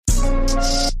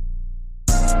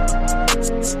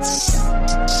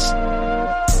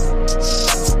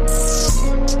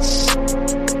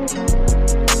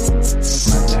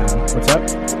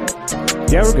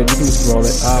Yeah, we're good. You can just roll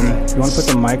it. You want to put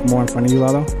the mic more in front of you,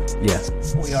 Lalo? Yeah.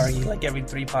 We argue like every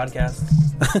 3 podcasts.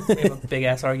 We have a big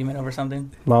ass argument over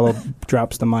something. Lalo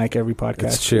drops the mic every podcast.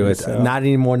 It's true. It's so. not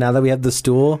anymore. Now that we have the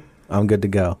stool, I'm good to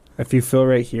go. If you feel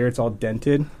right here, it's all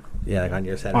dented. Yeah, like on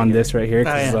your side. On this right here.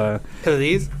 Because of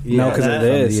these? no, because of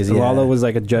this. These, Lalo was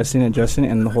like adjusting it,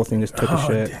 and the whole thing just took a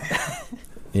shit.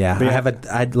 Yeah, But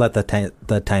yeah. I'd let the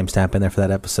timestamp in there for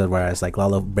that episode where I was like,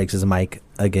 Lalo breaks his mic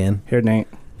again. Here, Nate.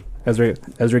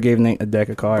 Ezra gave Nate a deck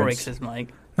of cards. Breaks his mic.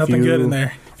 Nothing good in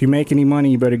there. If you make any money,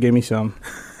 you better give me some.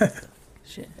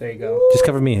 Shit. There you go. Just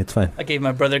cover me. It's fine. I gave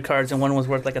my brother cards and one was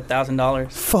worth like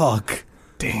 $1,000. Fuck.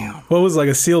 Damn. What was like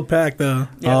a sealed pack though?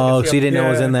 Yeah, Oh, like a so you didn't know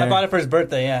it was in there? I bought it for his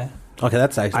birthday, yeah. Okay,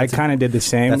 that's actually... I kind of did the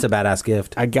same. That's a badass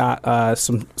gift. I got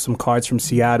some cards from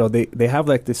Seattle. They have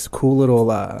like this cool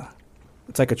little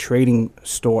it's like a trading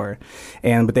store,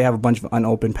 but they have a bunch of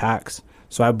unopened packs.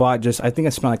 So I bought I think I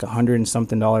spent like $100 and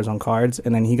something on cards,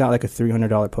 and then he got like a $300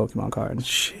 Pokemon card.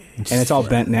 Jeez. And it's all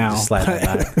bent now. Just slap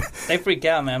that back. They freak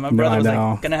out, man. My No, brother was I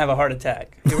know. like gonna have a heart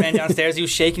attack. He ran downstairs, he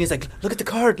was shaking, he's like, look at the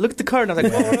card, look at the card. And I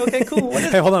was like, oh, okay, cool. What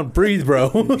is Hey, hold on. Breathe,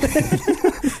 bro.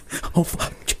 Oh,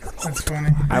 fuck. That's funny.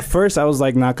 At first, I was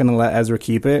like not gonna let Ezra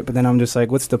keep it, but then I'm just like,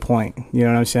 what's the point? You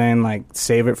know what I'm saying? Like,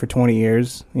 save it for 20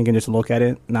 years. You can just look at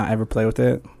it, not ever play with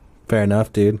it. Fair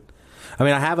enough, dude. I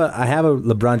mean, I have a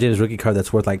LeBron James rookie card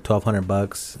that's worth like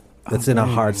 $1,200. That's in a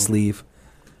hard sleeve.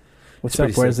 What's It's up?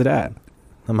 pretty Where's sick. it at?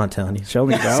 I'm not telling you. Show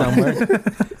me, bro. Somewhere.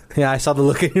 Yeah, I saw the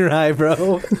look in your eye,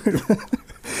 bro.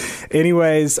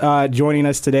 Anyways, joining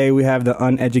us today, we have the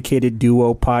Uneducated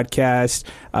Duo podcast.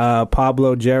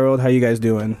 Pablo, Gerald, how you guys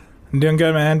doing? I'm doing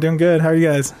good, man. Doing good. How are you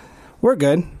guys? We're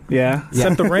good. Yeah.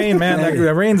 Except the rain, man.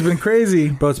 That rain's been crazy.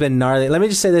 Bro, it's been gnarly. Let me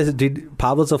just say this, dude.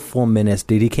 Pablo's a full menace,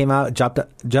 dude. He came out, jumped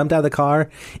out of the car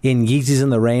in Yeezys in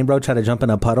the rain, bro. Tried to jump in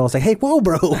a puddle. I was like, hey, whoa,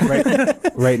 bro.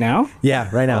 Right now? Yeah,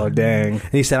 right now. Oh, dang.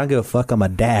 And he said, I don't give a fuck. I'm a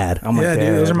dad. I'm Yeah,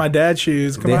 dude. Those are my dad's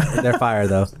shoes. Come on. They're fire,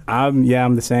 though. I'm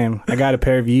the same. I got a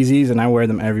pair of Yeezys, and I wear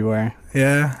them everywhere.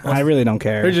 Yeah. I really don't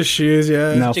care. They're just shoes,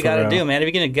 yeah. No, what you for gotta real. do, man? If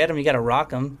you're gonna get them, you gotta rock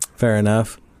them. Fair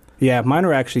enough. Yeah, mine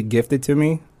were actually gifted to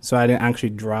me, so I didn't actually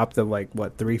drop the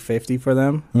 $350 for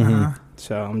them. Uh-huh.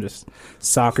 So I'm just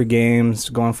soccer games,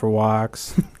 going for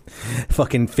walks,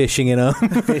 Fucking fishing in them.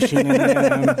 fishing in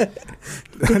them.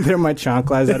 They're my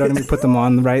chanclas. I don't even put them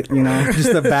on right,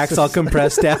 Just the back's all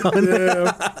compressed down.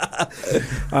 Yeah.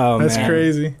 Oh, That's man.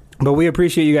 crazy. But we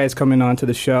appreciate you guys coming on to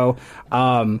the show.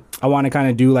 I want to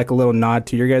kind of do like a little nod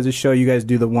to your guys' show. You guys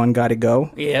do the One Gotta Go.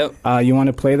 Yep. You want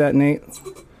to play that, Nate?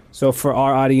 So for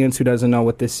our audience who doesn't know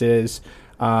what this is,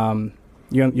 you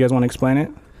guys want to explain it?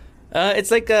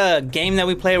 It's like a game that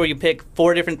we play where you pick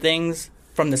 4 different things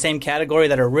from the same category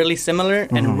that are really similar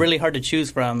and really hard to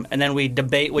choose from, and then we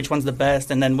debate which one's the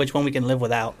best and then which one we can live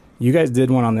without. You guys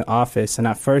did one on The Office, and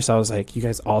at first I was like, you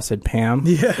guys all said Pam.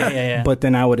 Yeah. But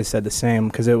then I would have said the same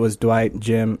because it was Dwight,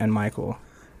 Jim, and Michael.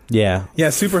 Yeah.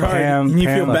 Yeah, super hard. Pam, And you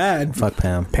Pam. feel bad. Fuck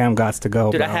Pam. Pam gots to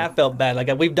go, Dude, bro. I have felt bad. Like,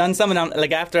 we've done some, and I'm,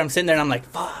 like, after I'm sitting there, and I'm like,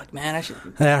 fuck, man, I should...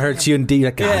 That hurts you indeed.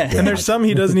 Like, God Yeah. damn. And there's some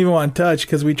he doesn't even want to touch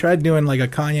because we tried doing like a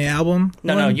Kanye album.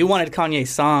 No, you wanted Kanye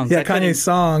songs. Yeah, I couldn't- Kanye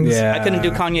songs. Yeah. I couldn't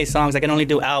do Kanye songs. I can only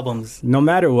do albums. No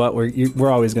matter what, we're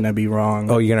always gonna be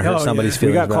wrong. Oh, you're going to hurt Oh, somebody's yeah.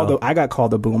 we feelings, got bro. I got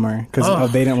called a boomer because Oh.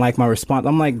 they didn't like my response.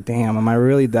 I'm like, damn, am I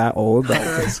really that old? Like,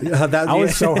 I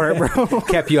was so hurt, bro.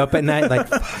 Kept you up at night. Like,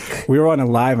 We were on a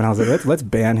live, and I was like, let's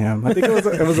ban him. I think it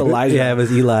was Elijah. yeah, it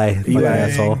was Eli. Fucking Eli.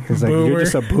 asshole. He's like, you're Boomer.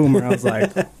 just a boomer. I was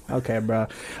like, okay, bro.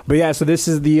 But yeah, so this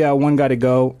is the One Gotta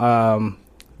Go.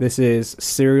 This is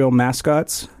cereal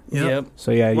mascots. Yep.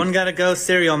 So yeah, One gotta go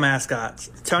cereal mascots.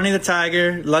 Tony the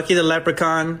Tiger, Lucky the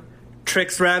Leprechaun,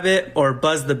 Trix Rabbit, or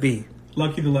Buzz the Bee.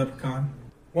 Lucky the Leprechaun.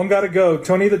 One gotta go.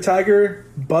 Tony the Tiger,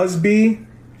 Buzzbee,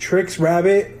 Trix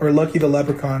Rabbit, or Lucky the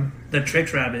Leprechaun. The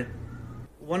Trix Rabbit.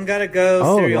 One gotta go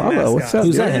Oh, cereal Lalo, mascots. what's up,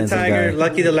 Who's that Tony the handsome Tiger, guy?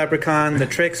 Lucky the Leprechaun, the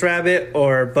Trix Rabbit,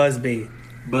 or Buzz Bee.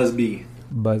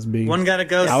 Buzzbee. One gotta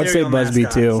go I would say cereal Buzz Bee,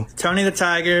 mascots. too. Tony the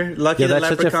Tiger, Lucky Yeah, the that's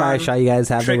such a Leprechaun. fire shot you guys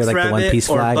have there with like Trix the One Rabbit, Piece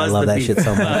or flag. I Buzz love the that Bee. shit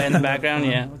so much. In the background,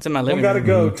 yeah. It's in my One living gotta room.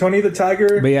 go. Tony the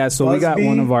Tiger. But yeah, so we got Buzzbee,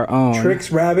 one of our own.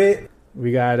 Trix Rabbit.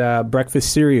 We got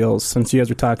breakfast cereals. Since you guys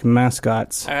were talking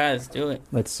mascots, All right, let's do it.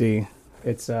 let's see.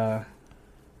 It's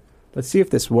let's see if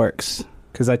this works.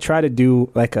 Because I try to do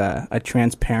like a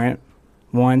transparent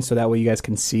one so that way you guys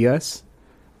can see us.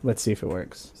 Let's see if it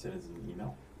works.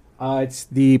 It's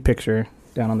the picture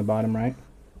down on the bottom right.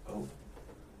 Oh.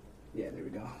 Yeah, there we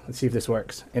go. Let's see if this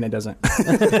works. And it doesn't.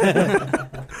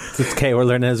 It's okay. We're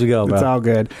learning as we go, bro. It's all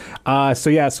good.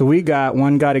 So we got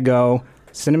One Gotta Go.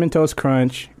 Cinnamon Toast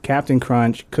Crunch, Captain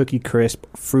Crunch, Cookie Crisp,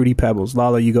 Fruity Pebbles.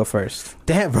 Lala, you go first.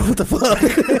 Damn, bro, what the fuck?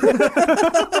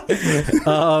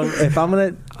 If I'm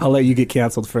gonna, I'll let you get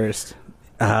canceled first.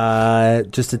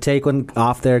 just to take one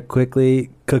off there quickly,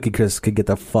 Cookie Crisp could get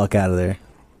the fuck out of there.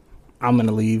 I'm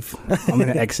gonna leave. I'm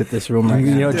gonna exit this room right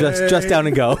You now. know, just down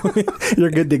and go.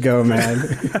 You're good to go, man.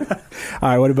 All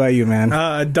right, what about you,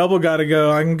 man? Double gotta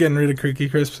go. I'm getting rid of Cookie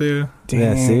Crisp too.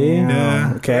 Yeah, see?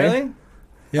 Yeah. Okay. Really?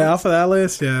 Yeah, off of that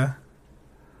list, yeah.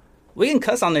 We can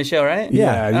cuss on this show, right?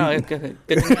 Yeah. Oh, good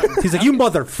to know. He's like, you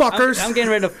motherfuckers. I'm getting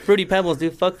rid of Fruity Pebbles,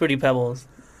 dude. Fuck Fruity Pebbles.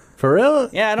 For real?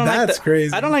 Yeah, I don't like That's the,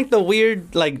 crazy. I don't like the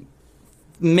weird like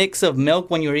mix of milk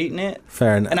when you're eating it,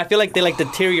 Fair enough. and I feel like they like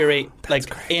deteriorate like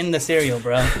in the cereal,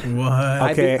 bro.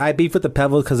 What? Okay. I beef with the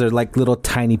Pebbles because they're like little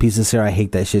tiny pieces of cereal. I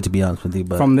hate that shit, to be honest with you.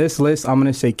 But From this list, I'm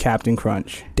gonna say Captain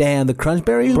Crunch. damn, the Crunch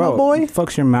Berries, Bro, my boy.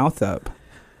 fucks your mouth up.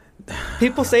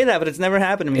 People say that, but it's never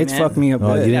happened to me, It's man. fucked me up.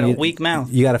 Oh, bad. You got a You- weak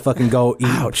mouth. You gotta fucking go eat.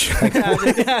 Ouch.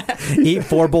 Eat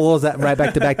 4 bowls that right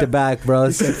back to back, bro.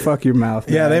 He said, fuck your mouth.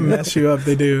 Yeah, they man. mess you up.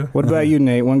 They do. What about you,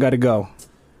 Nate? One gotta go.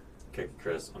 Cookie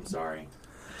Crisp, I'm sorry.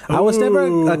 I was never a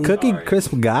Ooh. Cookie Sorry.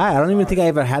 Crisp guy. I don't even think I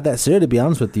ever had that cereal, to be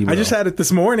honest with you, bro. I just had it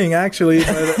this morning, actually.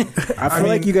 But I feel mean,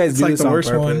 like you guys it's do like this the on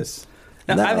worst one. purpose.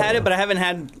 No, No. I've had it, but I haven't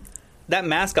had that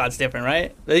mascot's different,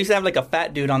 right? They used to have like a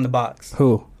fat dude on the box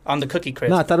Who? on the Cookie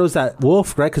Crisp. No, I thought it was that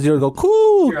Wolf, right? Because you would go,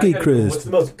 Here, I Cookie gotta go. What's Crisp.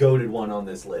 the most goated one on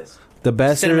this list? The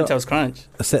best Cinnamon cereal. Toast Crunch.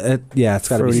 Yeah, it's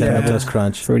got to be Fruity Cinnamon Pebbles. Toast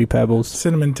Crunch. Fruity Pebbles.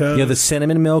 Cinnamon toast. You know, the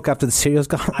cinnamon milk after the cereal's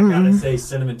gone. I gotta say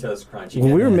Cinnamon Toast Crunch. You When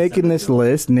gotta we were have making Cinnamon this Toast.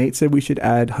 list, Nate said we should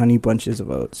add Honey Bunches of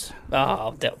Oats.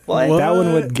 Oh, what? What? That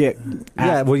one would get.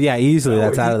 Yeah, well, yeah, easily.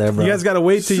 That's out of there, bro. You guys got to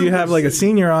wait till you have like a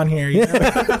senior on here. You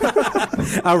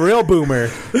know? A real boomer.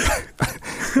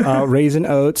 Raisin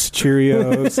Oats,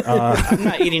 Cheerios. I'm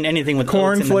not eating anything with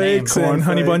Corn oats in the name. flakes and Corn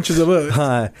honey flakes. bunches of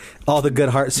oats. All the good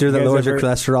heart cereal that You guys lowers your ever-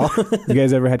 cholesterol. You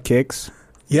guys ever had Kicks? I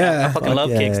Yeah. fucking love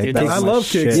yeah, Kicks, dude. that's I That's, my love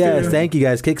shit. kicks. Yes, too. thank you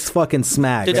guys. Kicks fucking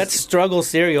smack. dude, that's struggle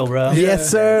cereal, bro. Yes,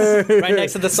 sir. Right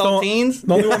next to the saltines.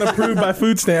 The only one approved by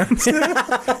food stamps. You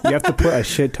have to put a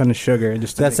shit ton of sugar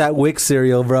just to That's that Wix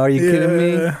cereal, bro. Are you kidding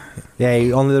me?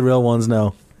 Yeah, only the real ones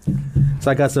know.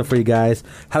 So I got stuff for you guys.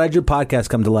 How did your podcast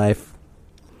come to life?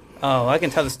 Oh, I can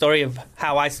tell the story of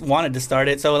how I wanted to start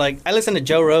it. So, like, I listen to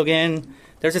Joe Rogan.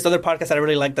 There's this other podcast that I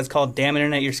really like that's called Damn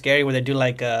Internet, You're Scary, where they do,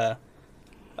 like, a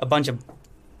bunch of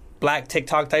black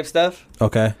TikTok type stuff.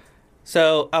 Okay.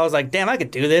 So I was like, damn, I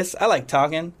could do this. I like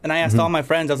talking. And I asked all my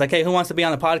friends, I was like, hey, who wants to be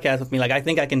on the podcast with me? Like, I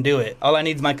think I can do it. All I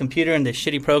need is my computer and this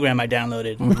shitty program I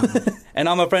downloaded. And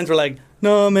all my friends were like,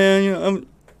 no, man, you know,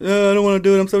 I don't want to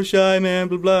do it. I'm so shy, man,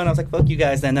 blah, blah. And I was like, fuck you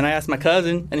guys then. Then I asked my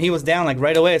cousin, and he was down, like,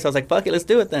 right away. So I was like, fuck it, let's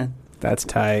do it then. That's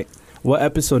tight. What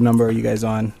episode number are you guys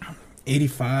on?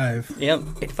 85. Yep,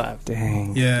 85.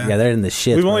 Dang. Yeah. Yeah, they're in the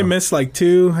shit. We've only bro. missed like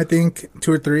 2, I think,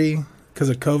 2 or 3 because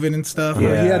of COVID and stuff.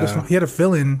 Yeah. He had a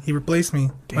fill in. He replaced me.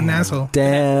 What an Damn. asshole.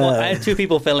 Damn. Well, I had 2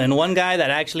 people fill in. One guy that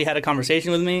actually had a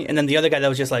conversation with me, and then the other guy that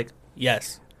was just like,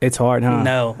 yes, It's hard, huh?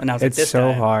 no. And I was It's like, this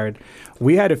so guy. hard.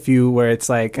 We had a few where it's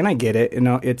like, and I get it, you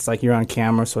know, it's like you're on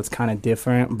camera, so it's kind of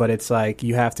different, but it's like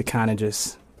you have to kind of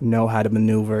just know how to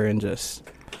maneuver and just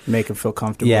make them feel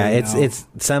comfortable. Yeah, you it's know? it's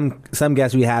some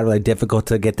guests we had were like difficult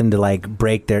to get them to like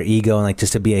break their ego and like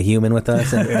just to be a human with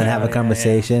us and have a Yeah,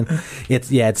 conversation.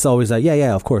 It's always like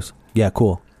yeah, of course, yeah,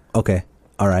 cool, okay,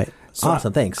 all right, So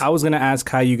awesome, thanks. I was gonna ask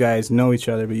how you guys know each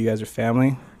other, but you guys are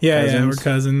family. Yeah, Cousins? we're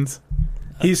cousins.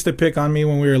 He used to pick on me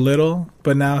when we were little,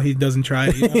 but now he doesn't try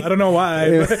it. You know? I don't know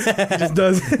why, but he just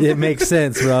does. It makes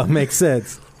sense, bro. Makes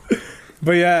sense.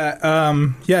 But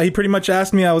yeah, he pretty much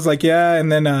asked me. I was like, yeah,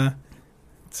 and then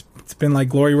it's been like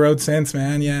glory road since,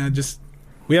 man. Yeah, just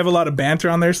we have a lot of banter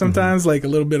on there sometimes, like a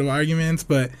little bit of arguments,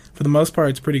 but for the most part,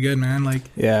 it's pretty good, man. Like,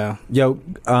 Yeah, Yo,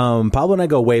 Pablo and I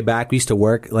go way back. We used to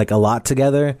work like a lot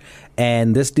together,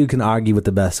 and this dude can argue with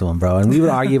the best of them, bro. And we would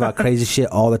argue about crazy shit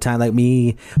all the time. Like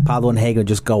me, Pablo, and Hagen would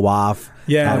just go off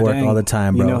yeah, at work Dang. all the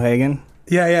time, bro. You know Hagen?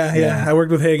 yeah. Yeah. I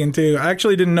worked with Hagen too. I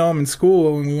actually didn't know him in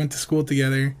school when we went to school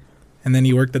together, and then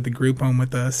he worked at the group home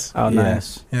with us. Oh, Yeah.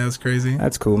 nice. Yeah, it was crazy.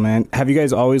 That's cool, man. Have you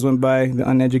guys always went by the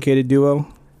Uneducated Duo?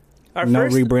 Our No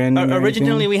first, rebranding or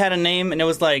originally, anything? we had a name, and it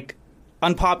was like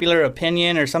unpopular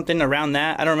opinion or something around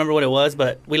that. I don't remember what it was,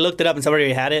 but we looked it up, and somebody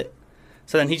already had it.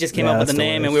 So then he just came Yeah, up with that's the the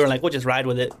name, and worst. we were like, we'll just ride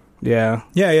with it. Yeah.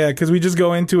 Yeah, because we just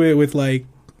go into it with like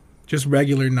just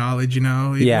regular knowledge, you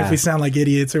know. Even Yeah. if we sound like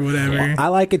idiots or whatever. I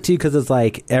like it too because it's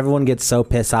like everyone gets so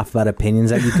pissed off about opinions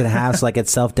that you can have. So like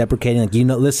it's self-deprecating. Like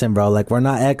listen, bro. Like we're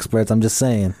not experts. I'm just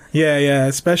saying. Yeah,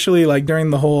 especially like during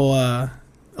the whole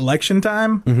election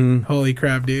time. Mm-hmm. Holy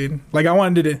crap, dude! Like I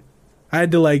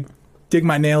had to like dig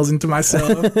my nails into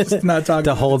myself, just not talking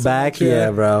To hold back,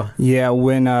 yeah, bro. Yeah,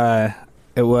 when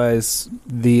it was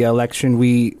the election,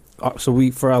 we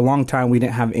for a long time we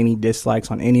didn't have any dislikes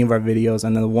on any of our videos,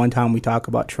 and then the one time we talk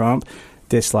about Trump,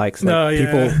 dislikes. Like, Oh, yeah.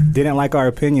 people didn't like our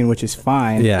opinion, which is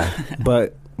fine. Yeah.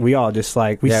 But we all just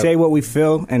like, we Yeah. say what we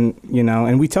feel, and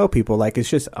and we tell people like it's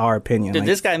just our opinion. Dude, Like,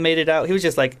 this guy made it out. He was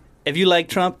just like, if you like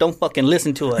Trump, don't fucking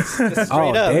listen to us. Just straight oh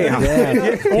up. damn.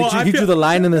 Yeah. Well, he drew the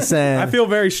line in the sand. I feel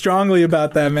very strongly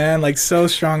about that, man. Like so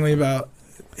strongly about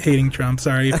hating Trump.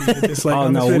 Sorry if you dislike Oh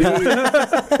on no, this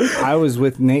video. I was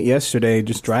with Nate yesterday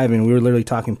just driving. We were literally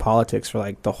talking politics for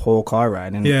like the whole car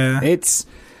ride, and Yeah.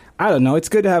 I don't know. It's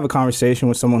good to have a conversation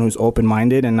with someone who's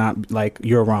open-minded and not like,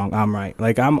 you're wrong, I'm right.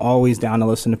 Like, I'm always down to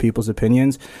listen to people's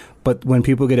opinions, but when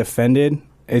people get offended,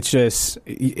 it's just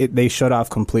they shut off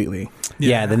completely.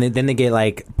 Yeah, then they get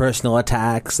like personal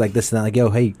attacks, like this and that. Like, yo,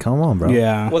 hey, come on, bro.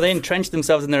 Yeah. Well, they entrench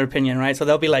themselves in their opinion, right? So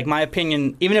they'll be like, my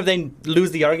opinion, even if they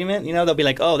lose the argument, they'll be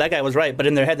like, oh, that guy was right. But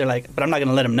in their head, they're like, but I'm not going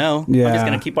to let him know. I'm Yeah. just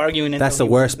going to keep arguing. That's the until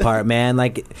he worst wins. part, man.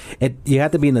 Like, you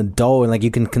have to be an adult and like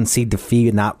you can concede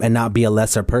defeat and not be a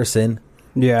lesser person.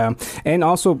 Yeah. And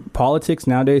also, politics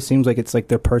nowadays seems like it's like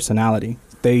their personality.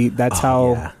 That's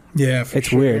how... Yeah. Yeah, for It's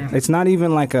sure. weird. It's not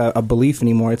even like a belief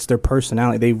anymore. It's their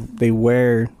personality. They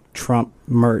wear Trump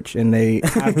merch and they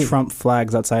have Trump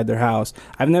flags outside their house.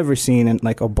 I've never seen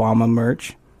like Obama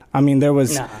merch. I mean, there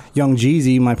was Nah. Young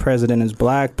Jeezy, my president is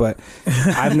black, but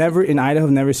in Idaho,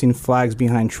 I've never seen flags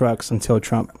behind trucks until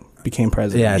Trump became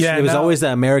president. Yeah, Yeah, it was now- always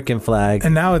the American flag.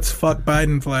 And now it's fuck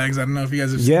Biden flags. I don't know if you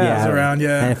guys have seen Yeah. those around.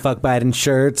 Yeah. And fuck Biden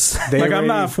shirts. They Like, I'm already-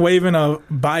 not waving a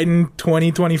Biden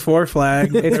 2024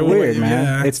 flag. It's They're weird, wa- man.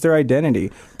 yeah. It's their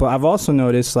identity. But I've also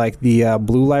noticed like the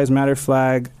Blue Lives Matter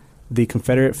flag, the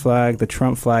Confederate flag, the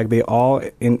Trump flag, they all,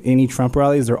 in any Trump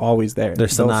rallies, they're always there. They're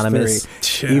Those synonymous.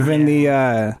 three. Yeah. Even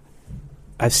the,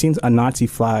 I've seen a Nazi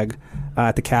flag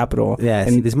at the Capitol. Yeah,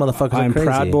 see, and these motherfuckers are and crazy.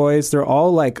 Proud Boys, they're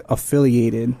all like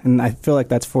affiliated, and I feel like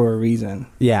that's for a reason.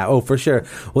 Yeah, oh, for sure.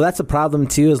 Well, that's a problem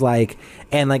too. Is like,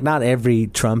 and like, not every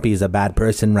Trumpy is a bad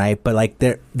person, right? But like,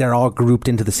 they're all grouped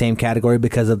into the same category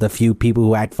because of the few people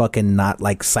who act fucking not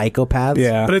like psychopaths.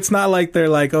 Yeah. But it's not like they're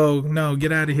like, oh, no,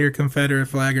 get out of here, Confederate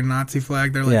flag or Nazi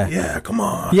flag. They're like, yeah, come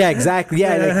on. Yeah, exactly.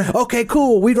 Yeah, like, okay,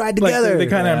 cool. We ride Like, together. they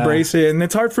kind of Yeah. embrace it. And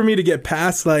it's hard for me to get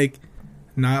past, like,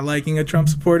 not liking a Trump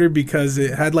supporter because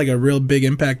it had, like, a real big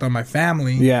impact on my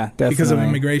family. Yeah, Because of definitely.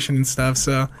 immigration and stuff.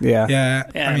 So, Yeah. yeah,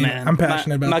 Yeah, I mean, man. I'm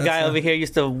passionate my about that. guy stuff. over here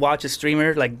used to watch a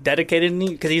streamer like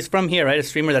dedicatedly because he's from here, right? A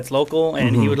streamer that's local,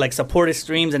 and Mm-hmm. he would like support his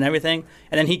streams and everything.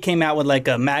 And then he came out with like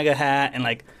a MAGA hat and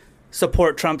like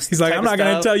support Trump's. He's like, type I'm of not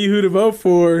going to stuff. tell you who to vote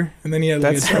for. And then he had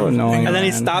like That's a so Trump annoying. thing And then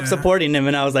he on. stopped Yeah. supporting him,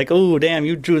 and I was like, "Oh, damn,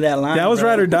 you drew that line." Yeah, I was bro.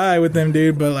 ride or die with them,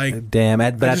 dude. But, like, Damn,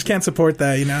 I but just can't support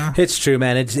that, you know? it's true,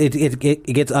 man. It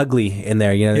gets ugly in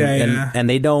there, you know. Yeah, and, yeah. and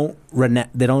they don't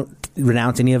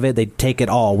renounce any of it. They take it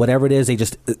all, whatever it is. They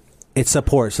just it's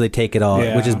support, so they take it all,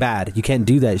 Yeah. which is bad. You can't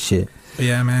do that shit. But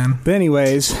yeah, man. But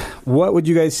anyways, what would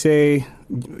you guys say?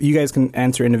 You guys can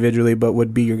answer individually, but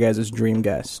would be your guys' dream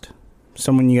guest?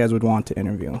 Someone you guys would want to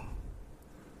interview.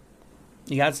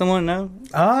 You got someone? No.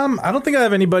 I don't think I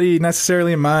have anybody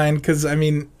necessarily in mind because, I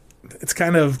mean, it's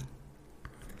kind of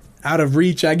out of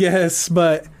reach, I guess.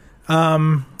 But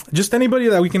just anybody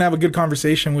that we can have a good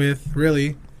conversation with,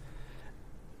 really.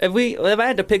 If I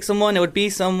had to pick someone, it would be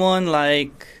someone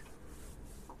like,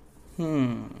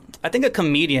 I think a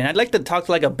comedian. I'd like to talk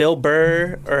to like a Bill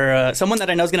Burr or someone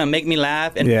that I know is gonna make me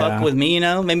laugh and Yeah. fuck with me.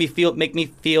 Make me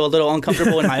feel a little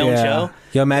uncomfortable in my own Yeah. show.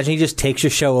 Yo, imagine he just takes your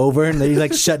show over and then he's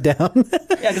like shut down.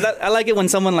 Yeah, because I like it when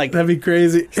someone like That'd be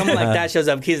crazy. someone like that shows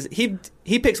up.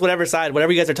 He picks whatever side,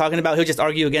 whatever you guys are talking about. He'll just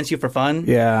argue against you for fun.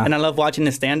 Yeah. and I love watching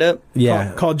his stand up.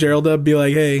 Yeah, Call Gerald up, be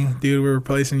like, hey, dude, we're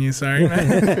replacing you. Sorry,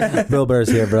 man. Bill Burr's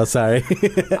here, bro. Sorry.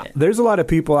 There's a lot of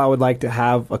people I would like to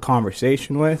have a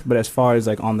conversation with, but as far as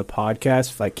like on the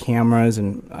podcast, like cameras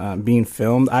and being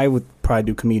filmed, I would probably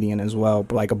do comedian as well,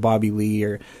 but like a Bobby Lee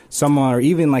or someone, or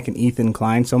even like an Ethan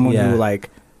Klein, someone Yeah. who like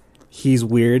he's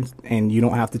weird and you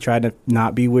don't have to try to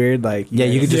not be weird. Like Yeah,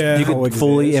 you could just Yeah. you could Coexist.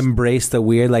 fully embrace the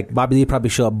weird. Like Bobby Lee probably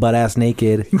show up butt ass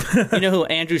naked. You know who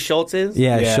Andrew Schultz is?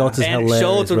 Yeah, Yeah. Schultz is And hilarious,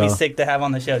 Schultz would bro. be sick to have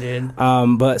on the show, dude.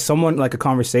 But someone like a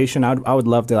conversation, I would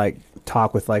love to like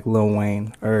talk with like Lil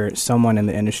Wayne or someone in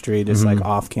the industry just like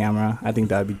off camera. I think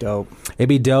that'd be dope. It'd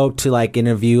be dope to like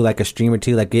interview like a streamer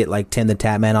too, like get like Tim the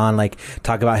Tatman on, like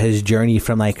talk about his journey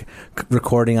from like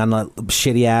recording on a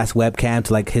shitty ass webcam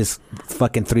to like his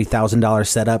fucking $3,000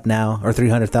 setup now, or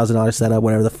 $300,000 setup,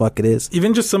 whatever the fuck it is.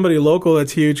 Even just somebody local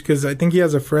that's huge, because I think he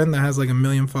has a friend that has like 1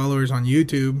 million followers on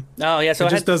YouTube. Oh yeah, so He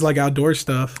just does like outdoor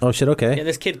stuff. Oh shit, okay. Yeah,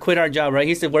 this kid quit our job, right? He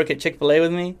used to work at Chick-fil-A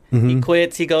with me. He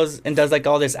quits. He goes and does like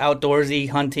all this outdoorsy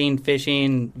hunting,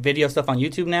 fishing, video stuff on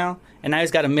YouTube now. And now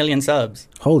he's got 1 million subs.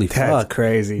 Holy That's fuck.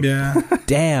 crazy. Yeah.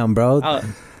 Damn, bro.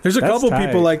 There's a That's couple tight.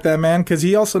 people like that, man, because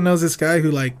he also knows this guy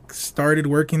who like started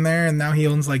working there, and now he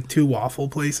owns like 2 waffle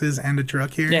places and a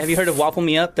truck here. Yeah, have you heard of Waffle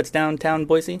Me Up? That's downtown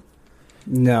Boise.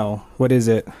 No, what is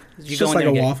it? You It's just like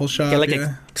a waffle shop. Get like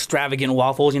Yeah. extravagant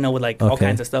waffles, with like all Okay.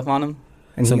 kinds of stuff on them.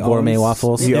 And Some he gourmet owns-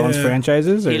 waffles? He owns Yeah.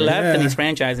 franchises. Or? He left and Yeah. he's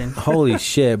franchising. Holy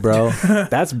shit, bro.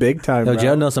 That's big time. Yo, bro.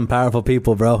 Joe knows some powerful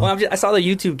people, bro. Well, I saw the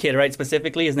YouTube kid, right?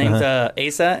 Specifically, his name's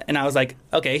Asa, and I was like,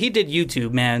 okay, he did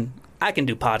YouTube, man. I can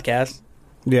do podcasts.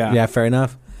 Yeah. Yeah, fair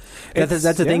enough. That's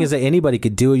the thing, yeah. is that anybody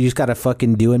could do it. You just gotta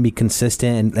fucking do it and be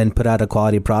consistent and put out a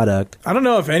quality product. I don't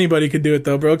know if anybody could do it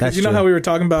though, bro. Because That's you know true. how we were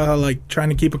talking about how like trying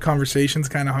to keep a conversation's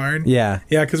kind of hard. Yeah.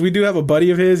 Yeah, because we do have a buddy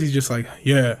of his. He's just like,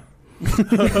 yeah.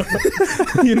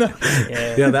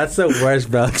 Yeah. Yeah, that's the worst,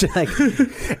 bro.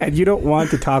 Like, And you don't want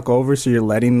to talk over, so you're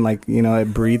letting like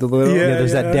it breathe a little. Yeah.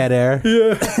 there's that dead air.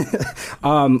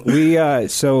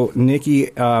 So Nikki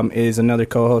is another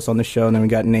co-host on the show, and then we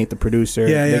got Nate, the producer.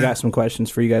 Yeah, They yeah. got some questions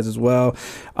for you guys as well.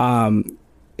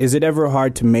 Is it ever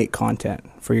hard to make content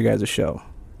for you guys' show?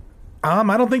 I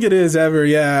don't think it is ever.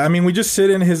 Yeah, I mean, we just sit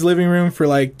in his living room for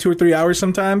like 2 or 3 hours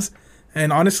sometimes,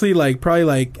 and honestly, like probably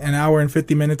like an hour and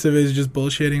 50 minutes of it is just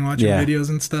bullshitting, watching Yeah. videos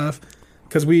and stuff.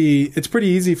 Because it's pretty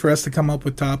easy for us to come up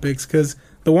with topics. Because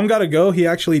the One Gotta Go, he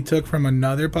actually took from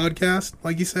another podcast,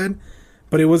 like you said,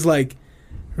 but it was like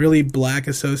really black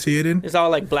associated. It's all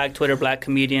like black Twitter, black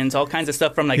comedians, all kinds of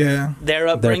stuff from like Yeah. their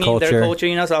upbringing, their culture.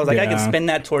 culture. So I was like, I Yeah. can spin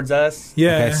that towards us.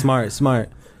 Yeah, Okay, smart.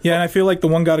 yeah, and I feel like the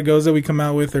One Gotta Goes that we come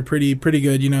out with are pretty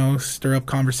good. Stir up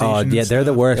conversation. Oh, and yeah, they're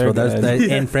the stuff. worst, bro. They're They're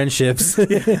good. in friendships.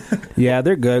 Yeah,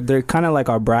 they're good. They're kind of like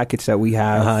our brackets that we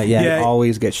have. Yeah. We Yeah.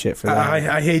 always get shit for that.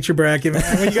 I hate your bracket,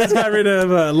 man. When you guys got rid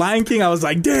of Lion King, I was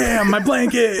like, damn, my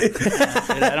blanket.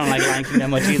 I don't like Lion King that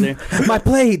much either. My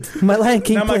plate. My Lion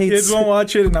King Now my plates. kids won't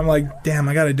watch it, and I'm like, damn,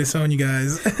 I gotta disown you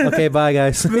guys. Okay, bye,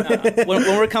 guys. When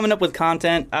we're coming up with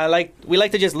content, we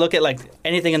like to just look at like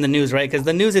anything in the news, right? Because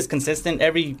the news is consistent.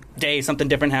 Every day something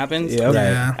different happens. Yep.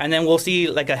 Yeah. And then we'll see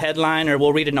like a headline or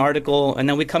we'll read an article, and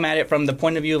then we come at it from the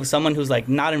point of view of someone who's like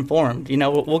not informed.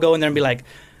 We'll go in there and be like,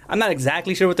 I'm not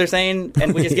exactly sure what they're saying,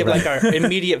 and we just give like our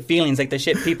immediate feelings, like the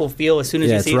shit people feel as soon as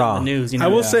Yeah, you it's see it raw. on the news. I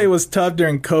will say it was tough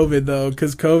during COVID, though,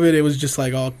 because COVID, it was just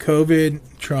like all COVID,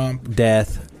 Trump,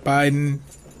 Death. Biden,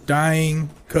 dying,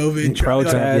 COVID, Trump.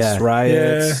 Protests, Yeah.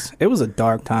 riots. It was a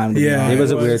dark time. To be Yeah. honest. It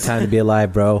was a was. weird time to be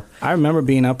alive, bro. I remember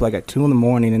being up like at 2 a.m.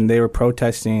 and they were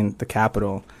protesting the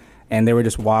Capitol, and they were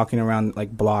just walking around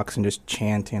like blocks and just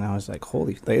chanting. I was like,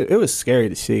 holy! It was scary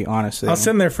to see, honestly. I was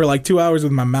sitting there for like 2 hours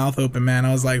with my mouth open, man.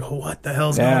 I was like, what the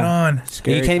hell's Yeah. going on?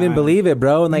 Scary You can't even time. believe it,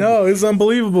 bro. And like, No, it's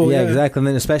unbelievable. yeah, exactly. And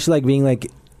then especially like being like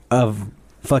of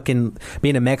fucking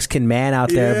being a Mexican man out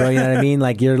there, bro. You know what I mean?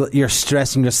 Like you're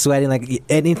stressing, you're sweating. Like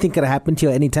anything could happen to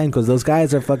you at any time because those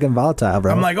guys are fucking volatile,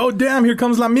 bro. I'm like, oh, damn, here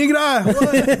comes La Migra.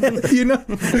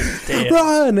 What? Damn.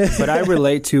 run. But I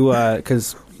relate to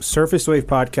because Surface Wave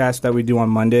podcast that we do on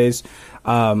Mondays,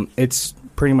 it's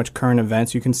pretty much current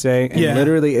events, you can say, and Yeah.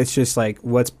 literally it's just like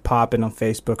what's popping on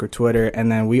Facebook or Twitter,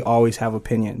 and then we always have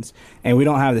opinions, and we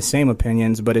don't have the same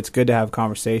opinions, but it's good to have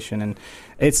conversation, and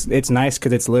it's nice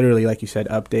because it's literally like you said,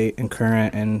 update and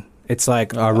current, and it's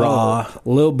like Raw.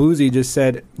 Lil Boozy just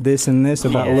said this and this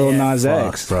about Yeah. Lil Nas Fuck,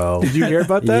 X, bro. Did you hear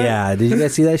about that? Yeah, did you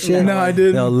guys see that shit? No, I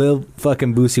didn't. No, Lil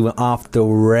fucking Boosie went off the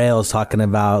rails talking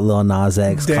about Lil Nas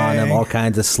X, calling him Dang. all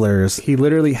kinds of slurs. He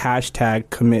literally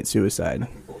hashtag commit suicide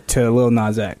to Lil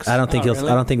Nas X. I don't think Oh, really?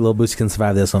 I don't think Lil Boosie can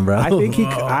survive this one, bro. I think he.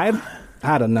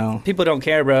 I don't know. People don't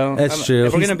care, bro. That's true.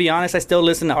 If we're He's- gonna be honest, I still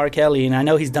listen to R. Kelly, and I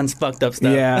know he's done fucked up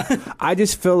stuff. Yeah, I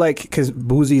just feel like because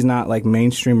Boozy's not like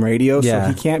mainstream radio, Yeah.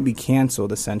 so he can't be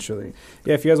canceled. Essentially,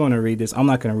 yeah. If you guys want to read this, I'm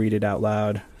not going to read it out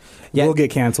loud. Yeah, We'll get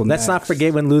canceled. Let's not next.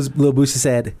 forget when Lil Boosie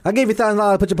said, "I gave you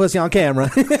 $1,000 to put your pussy on camera."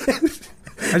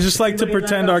 I just like to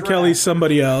pretend R. Kelly's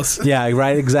somebody else. Yeah,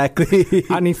 right. Exactly.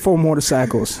 I need 4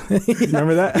 motorcycles.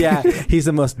 Remember that? Yeah, he's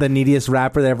the neediest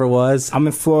rapper there ever was. I'm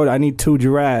in Florida. I need 2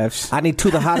 giraffes. I need 2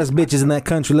 of the hottest bitches in that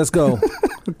country. Let's go.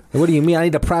 What do you mean? I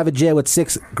need a private jet with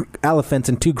 6 elephants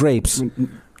and 2 grapes.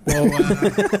 Whoa,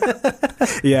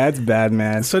 Yeah, it's bad,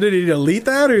 man. So did he delete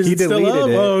that, or is He it still deleted up?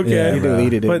 it. Oh, okay. Yeah, He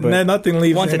deleted it, But nothing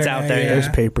leaves Once the it's internet, out there, yeah. there's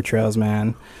paper trails,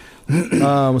 man.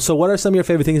 So what are some of your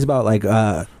favorite things about like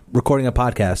recording a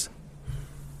podcast?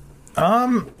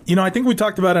 I think we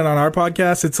talked about it on our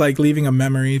podcast. It's like leaving a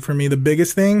memory for me. The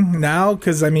biggest thing now,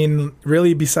 because I mean,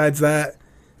 really, besides that,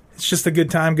 it's just a good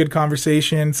time, good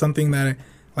conversation, something that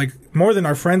like more than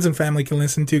our friends and family can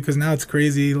listen to. Because now it's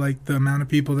crazy, like the amount of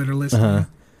people that are listening. Uh-huh.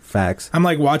 Facts. I'm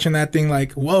like watching that thing,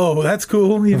 like, whoa, that's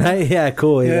cool. You know? Right? Yeah,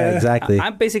 cool. Yeah, Yeah. exactly. I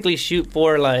basically shoot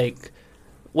for like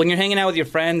when you're hanging out with your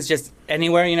friends, just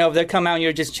anywhere, if they come out and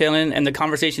you're just chilling and the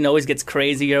conversation always gets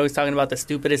crazy, you're always talking about the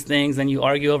stupidest things, then you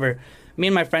argue over. Me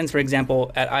and my friends, for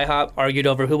example, at IHOP argued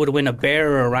over who would win a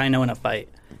bear or a rhino in a fight.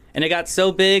 And it got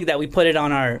so big that we put it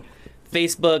on our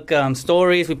Facebook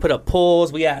stories. We put up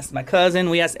polls. We asked my cousin.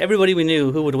 We asked everybody we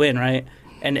knew who would win, right?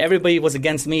 And everybody was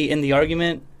against me in the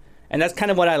argument. And that's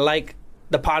kind of what I like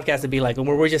the podcast to be like,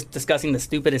 where we're just discussing the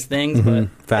stupidest things. But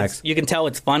Facts. you can tell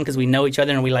it's fun because we know each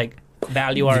other and we like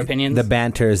value our opinions. The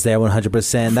banter is there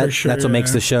 100%. That's sure, what makes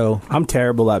yeah. the show. I'm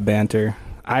terrible at banter.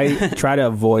 I try to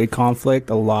avoid conflict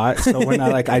a lot. So when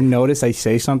I notice I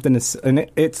say something,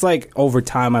 it's like over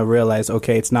time I realize,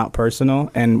 okay, it's not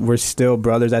personal, and we're still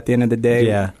brothers at the end of the day.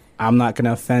 Yeah. I'm not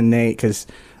gonna offend Nate because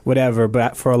whatever.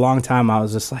 But for a long time, I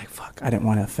was just like, fuck, I didn't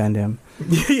want to offend him.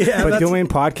 Yeah, But that's- doing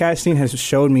podcasting has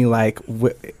showed me like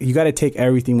you got to take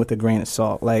everything with a grain of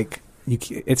salt. Like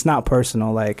it's not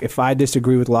personal. Like if I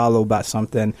disagree with Lalo about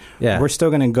something, Yeah. we're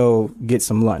still gonna go get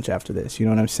some lunch after this. You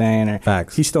know what I'm saying? Or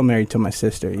Facts. he's still married to my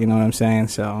sister. You know what I'm saying?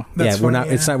 So that's we're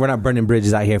funny, not. We're not burning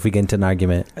bridges out here if we get into an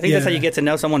argument. I think that's how Yeah. you get to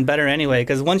know someone better anyway.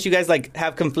 Because once you guys like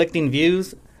have conflicting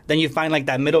views, then you find like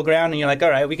that middle ground, and you're like, all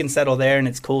right, we can settle there, and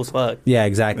it's cool as fuck. Yeah,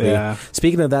 exactly. Yeah.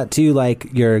 Speaking of that too, like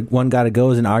your one gotta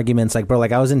goes and arguments, like bro,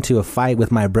 like I was into a fight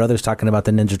with my brothers talking about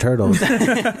the Ninja Turtles.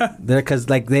 They're because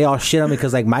like they all shit on me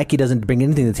because like Mikey doesn't bring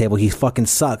anything to the table. He fucking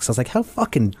sucks. I was like, how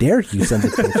fucking dare you, sons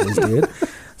of bitches, dude?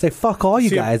 It's like fuck all you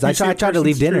See a- guys. you I see a tried to person's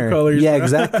leave true dinner. colors, Yeah, bro.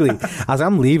 exactly. I was like,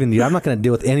 I'm leaving, dude. I'm not gonna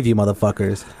deal with any of you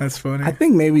motherfuckers. That's funny. I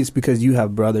think maybe it's because you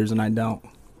have brothers and I don't.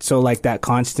 So like that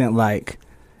constant like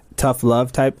tough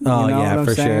love type. Oh, you know yeah, what I'm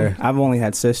for saying? sure. I've only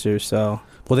had sisters, so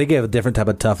Well, they give a different type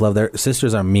of tough love. Their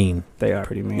sisters are mean. they are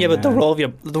pretty mean. Yeah, but the man.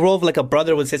 role of like a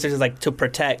brother with sisters is like to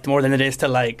protect more than it is to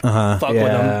like Uh-huh. fuck with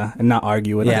them. yeah, and not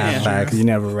argue with Yeah, them. facts. Because you're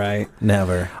never right.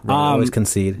 Never. Bro, always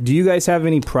concede. Do you guys have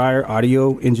any prior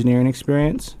audio engineering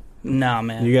experience? Nah,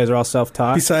 man. You guys are all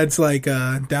self-taught. Besides like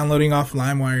downloading off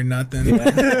LimeWire, nothing.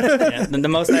 Yeah, the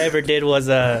most I ever did was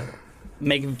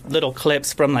make little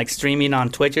clips from like streaming on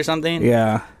Twitch or something.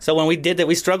 Yeah. So when we did that,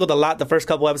 we struggled a lot the first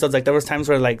couple episodes. Like there was times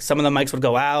where like some of the mics would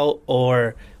go out,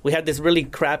 or we had this really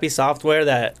crappy software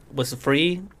that was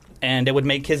free, and it would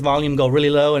make his volume go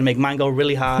really low and make mine go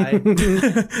really high.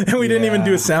 And we didn't even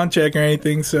do a sound check or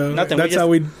anything, so Nothing, we that's just- how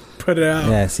we put it out.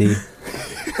 Yeah, see.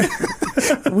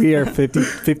 We are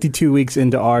 52 weeks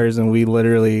into ours, and we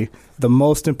literally, the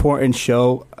most important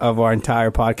show of our entire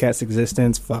podcast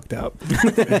existence, fucked up.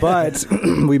 But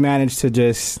we managed to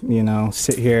just,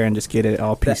 sit here and just get it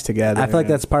all pieced together. I feel like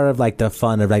that's part of like the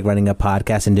fun of like running a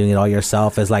podcast and doing it all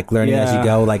yourself is like learning as you Yeah.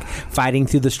 go, like fighting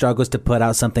through the struggles to put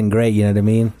out something great. You know what I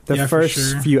mean? the Yeah, for first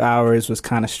sure. few hours was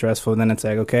kind of stressful. Then it's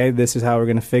like, okay, this is how we're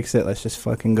gonna fix it. Let's just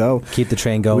fucking go. Keep the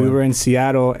train going. We were in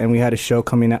Seattle, and we had a show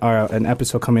coming out, or an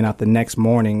episode coming out the next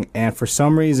morning. And for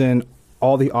some reason,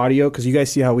 all the audio, because you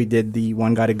guys see how we did the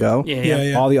One Gotta Go,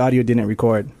 Yeah. all the audio didn't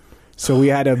record. So we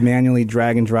had to manually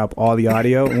drag and drop all the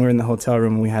audio. And we were in the hotel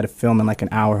room, and we had to film in like an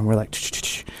hour. And we're like,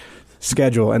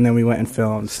 schedule. And then we went and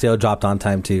filmed. Still dropped on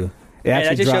time too. It Hey, that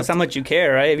actually just dropped. shows how much you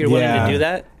care, right? If you're willing Yeah. to do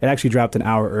that. It actually dropped an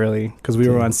hour early because we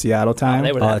were on Seattle time. Oh,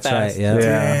 they were Oh, that that's fast. right. Yeah.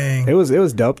 Dang. It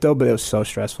was dope though, but it was so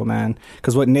stressful, man.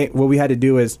 Because what we had to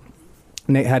do is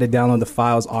Nate had to download the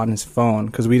files on his phone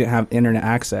because we didn't have internet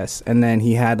access, and then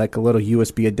he had like a little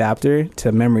USB adapter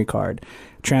to memory card,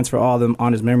 transfer all of them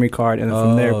on his memory card, and then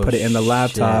from there Oh, put it in the shit.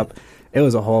 laptop. It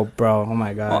was a whole bro. Oh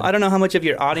my god. Well, I don't know how much of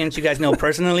your audience you guys know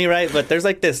personally, right? But there's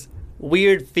like this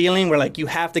weird feeling where like you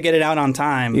have to get it out on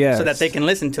time Yes. so that they can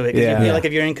listen to it. Because Yeah. you feel like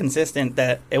if you're inconsistent,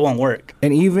 that it won't work.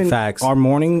 And even Facts. our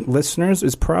morning listeners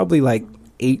is probably like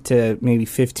 8 to maybe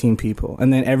 15 people,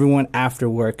 and then everyone after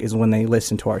work is when they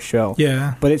listen to our show.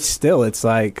 Yeah. But it's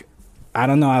like, I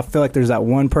don't know. I feel like there's that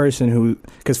one person who,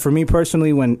 because for me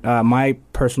personally, when my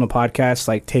personal podcasts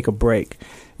like take a break,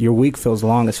 your week feels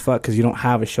long as fuck because you don't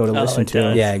have a show to Oh, listen it to.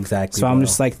 does. Yeah, exactly. So I'm bro.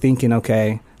 just like thinking,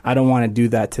 okay, I don't want to do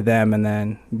that to them and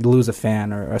then lose a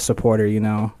fan or a supporter, you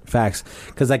know. Facts.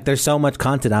 Because like there's so much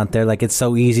content out there, like it's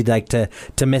so easy to, like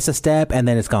to miss a step and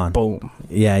then it's gone. Boom.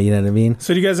 Yeah, you know what I mean.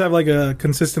 So do you guys have like a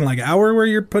consistent like hour where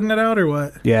you're putting it out or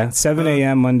what? Yeah, 7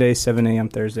 a.m. Monday, 7 a.m.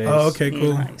 Thursdays. Oh, okay,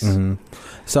 cool. Nice. Mm-hmm.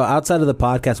 So outside of the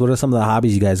podcast, what are some of the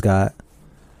hobbies you guys got?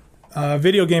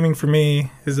 Video gaming for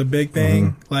me is a big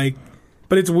thing. Like,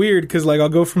 but it's weird because like I'll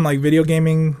go from like video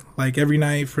gaming like every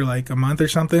night for like a month or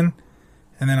something,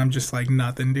 and then I'm just like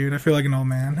nothing, dude. I feel like an old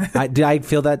man. I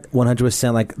feel that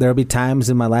 100%. Like there'll be times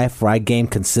in my life where I game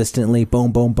consistently,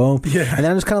 boom, boom, boom, Yeah. and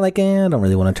then I'm just kind of like, I don't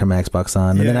really want to turn my Xbox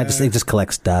on, and then Yeah. it just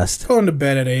collects dust. Going to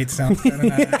bed at 8 sounds kind of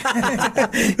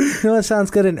nice. You know, it sounds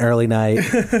good an early night.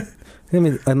 Give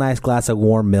me a nice glass of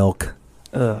warm milk.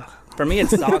 Ugh. For me,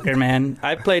 it's soccer, man.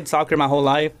 I've played soccer my whole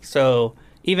life, so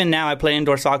even now I play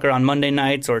indoor soccer on Monday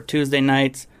nights or Tuesday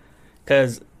nights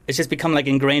because it's just become like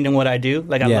ingrained in what I do.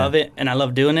 Like I Yeah. love it and I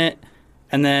love doing it.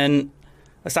 And then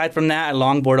aside from that, I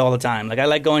longboard all the time. Like I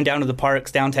like going down to the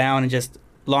parks downtown and just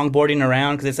longboarding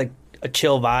around because it's like a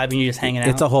chill vibe and you're just hanging out.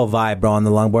 It's a whole vibe, bro. On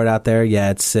the longboard out there,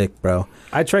 yeah, it's sick, bro.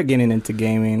 I tried getting into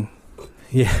gaming.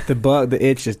 Yeah, The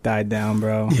itch just died down,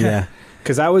 bro. yeah.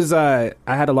 Because I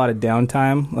had a lot of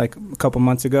downtime like a couple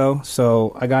months ago,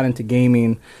 so I got into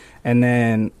gaming, and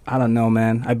then I don't know,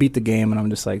 man. I beat the game, and I'm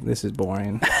just like, this is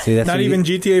boring. See, that's Not what even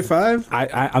GTA 5.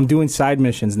 I'm doing side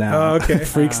missions now. Oh, okay.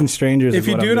 Freaks and strangers. If is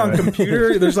you what do I'm it on doing.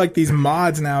 computer, there's like these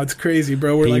mods now. It's crazy,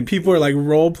 bro. Where like people are like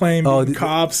role playing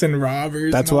cops and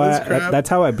robbers. That's and all why. this crap. That's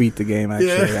how I beat the game. Actually,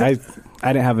 Yeah.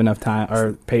 I didn't have enough time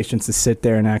or patience to sit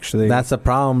there and actually. That's a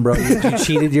problem, bro. You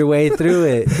cheated your way through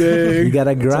it. Dang. You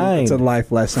gotta grind. It's a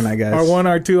life lesson, I guess. R1,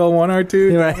 R2, L1,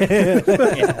 R2.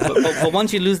 Right. Yeah, but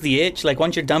once you lose the itch, like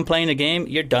once you're done playing a game,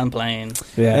 you're done playing.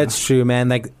 Yeah, That's true, man.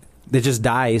 Like it just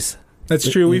dies. That's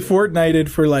true. We Fortnited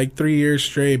for like 3 years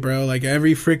straight, bro. Like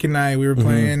every freaking night we were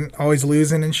playing, always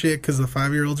losing and shit because the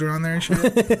 5-year-olds were on there and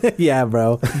shit. Yeah,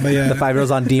 bro. But yeah, The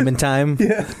 5-year-olds on demon time.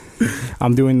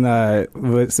 I'm doing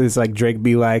it's like Drake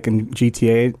Be Like and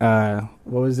GTA.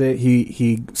 What was it?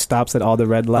 He stops at all the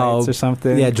red lights or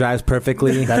something. Yeah, drives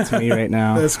perfectly. That's me right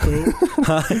now. that's cool.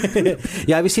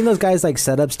 Yeah, have you seen those guys like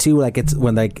setups too? Like it's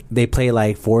when like they play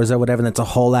like Forza or whatever, and it's a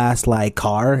whole ass like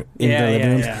car in their living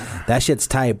rooms. Yeah. That shit's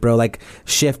tight, bro. Like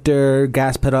shifter,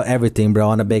 gas pedal, everything, bro,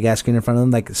 on a big ass screen in front of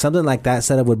them. Like something like that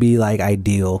setup would be like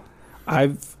ideal.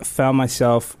 I've found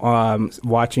myself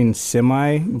watching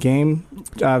semi game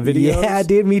videos. Yeah,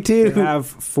 dude, me They too. have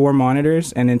 4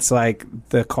 monitors, and it's like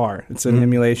the car. It's an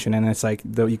emulation, and it's like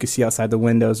you can see outside the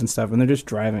windows and stuff, and they're just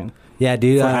driving. Yeah,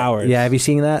 dude. For hours. Yeah, have you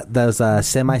seen that? Those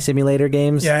semi simulator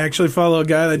games. Yeah, I actually follow a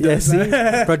guy that Yeah, does see?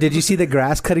 that. Bro, did you see the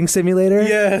grass cutting simulator?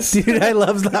 Yes. Dude, I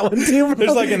love that one too, bro.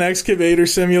 There's like an excavator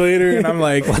simulator, and I'm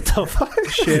like, What the fuck?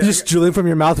 shit. Just drooling from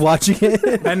your mouth watching it.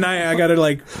 At night, I gotta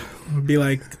like be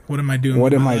like, what am I doing?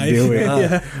 What with am my I life? doing?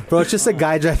 Yeah. Bro, it's just a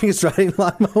guy driving his riding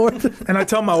lawnmower. And I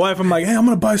tell my wife, I'm like, hey, I'm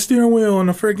gonna buy a steering wheel and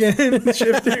a freaking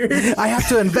shifter. I have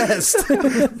to invest.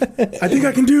 I think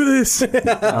I can do this. Oh,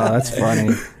 that's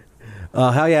funny.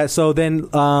 Hell yeah. So then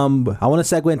I want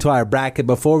to segue into our bracket.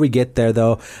 Before we get there,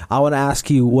 though, I want to ask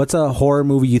you, what's a horror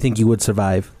movie you think you would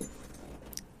survive?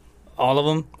 All of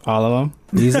them. All of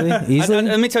them. Easily? Easily?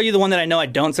 Let me tell you the one that I know I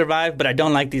don't survive, but I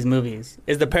don't like these movies,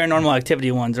 is the Paranormal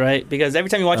Activity ones, right? Because every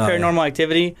time you watch Oh, yeah. Paranormal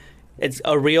Activity, it's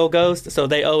a real ghost, so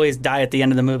they always die at the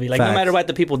end of the movie. Like, Facts. no matter what,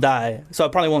 the people die. So I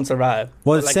probably won't survive.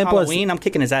 Well, But, it's like simple as- Halloween, I'm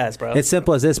kicking his ass, bro. It's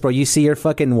simple as this, bro. You see your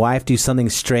fucking wife do something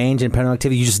strange in Paranormal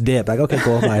Activity, you just dip. Like, okay,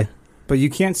 cool, bye. But you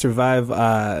can't survive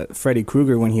Freddy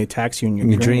Krueger when he attacks you in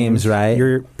your dreams, right?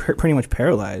 You're pretty much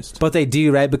paralyzed. But they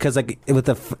do, right? Because like with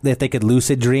if they could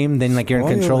lucid dream, then like you're in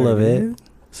control of it.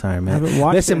 Sorry, man. Haven't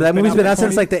watched Listen, it. that movie's been out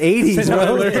since like the 80s,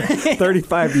 bro.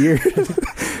 35 years.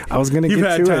 I was gonna You've get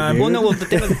had to time. it. Dude. Well, no. Well,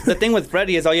 the thing with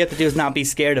Freddy is all you have to do is not be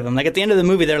scared of him. Like at the end of the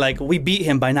movie, they're like, "We beat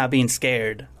him by not being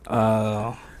scared." Yeah, I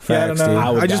don't Facts, know. dude. I,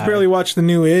 would just die. barely watched the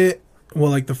new It. Well,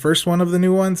 like the first one of the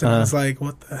new ones, and I Uh. was like,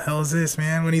 "What the hell is this,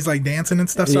 man?" When he's like dancing and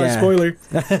stuff. Sorry, Yeah. spoiler.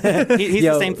 He's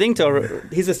Yo. the same thing,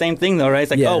 He's the same thing, though, right? It's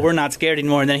like, Yeah. oh, we're not scared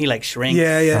anymore, and then he like shrinks.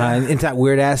 Yeah, yeah. Into that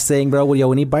weird ass thing, bro. Well, yo,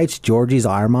 when he bites Georgie's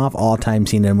arm off, all time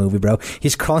seen in a movie, bro.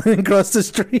 He's crawling across the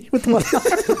street with one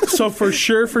arm. So for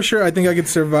sure, I think I could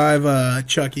survive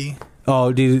Chucky.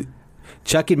 Oh, dude.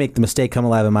 Chucky'd make the mistake come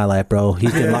alive in my life, bro.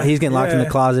 He's getting locked in the Yeah.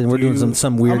 closet, and we're doing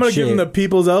some weird I'm gonna shit. give him the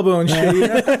people's elbow and shit.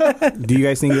 Yeah. Do you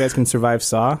guys think you guys can survive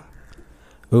Saw?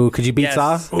 Ooh, could you beat Yes.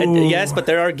 Saw? Yes, but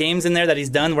there are games in there that he's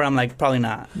done where I'm like, probably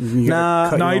not. You gotta Nah.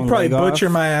 cut No, your he'd own probably leg off? butcher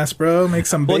my ass, bro. Make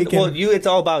some bacon. Well, it's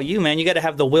all about you, man. You got to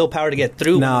have the willpower to get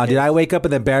through. No, one. dude, I wake up in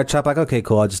the bear trap like, okay,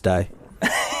 cool, I'll just die.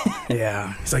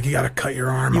 Yeah. He's like, you gotta cut your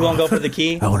arm You off. won't go for the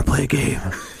key. I want to play a game.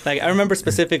 Like I remember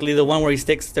specifically the one where he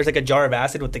sticks. There's like a jar of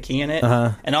acid with the key in it,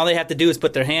 and all they have to do is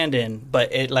put their hand in,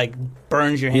 but it like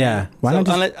burns your hand. Yeah. Why So not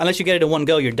just- unless you get it in one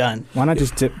go, you're done. Why not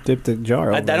just dip the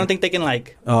jar? I over don't it? think they can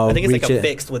like. Oh, I think it's like reach it.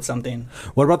 affixed with something.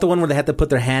 What about the one where they had to put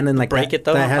their hand in like Break that, it,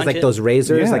 though, that not has punch like it? those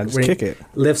razors, Yeah, like just where kick it it.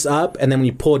 lifts up, and then when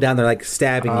you pull down, they're like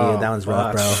stabbing you. Oh, That one's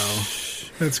rough, fuck,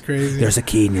 bro. That's crazy. There's a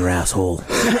key in your asshole.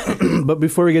 But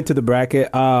before we get to the bracket,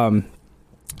 I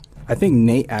think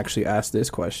Nate actually asked this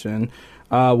question.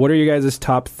 What are you guys'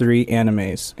 top 3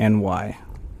 animes and why?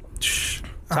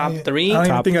 Top 3. I don't even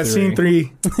Top think I've seen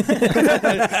 3.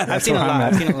 I've seen a where lot. I'm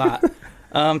I've seen a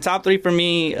lot. Top 3 for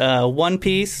me. One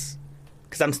Piece,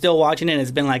 because I'm still watching it.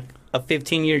 It's been like a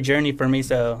 15-year journey for me,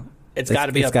 so it's got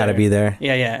to be. It's up got to there. be there.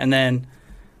 Yeah, yeah. And then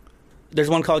there's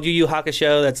one called Yu Yu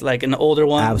Hakusho. That's like an older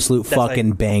one. Absolute That's, like,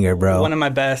 fucking banger, bro. One of my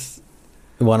best.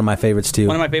 One of my favorites too.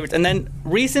 One of my favorites. And then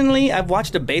recently, I've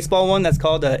watched a baseball one that's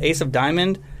called Ace of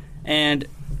Diamond, and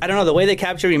I don't know, the way they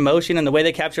capture emotion and the way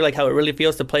they capture like how it really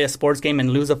feels to play a sports game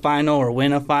and lose a final or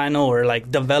win a final or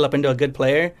like develop into a good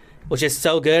player, which is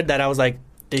so good that I was like,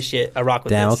 this shit, I rock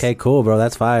with Damn. this. Okay. Cool, bro.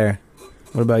 That's fire.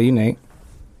 What about you, Nate?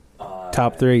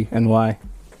 Top 3 and why?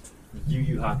 Yu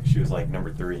Yu Hakusho is like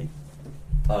number 3.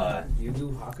 Yu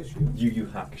Yu Hakusho. Yu Yu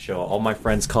Hakusho. All my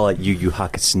friends call it Yu Yu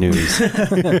Hakusnooze.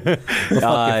 Well,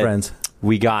 fuck your friends.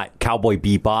 We got Cowboy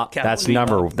Bebop. Cowboy that's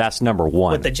Bebop. number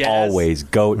 1. With the jazz. Always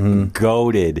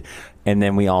goated. And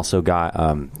then we also got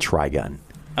Trigun.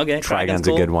 Okay, Trigun's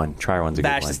cool. a good one. Trigun's a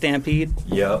Bash good the one. Stampede.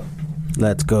 Yep.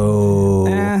 Let's go.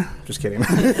 Just kidding.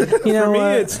 You know For me,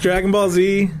 what? it's Dragon Ball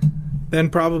Z, then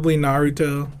probably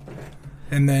Naruto,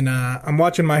 and then I'm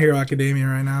watching My Hero Academia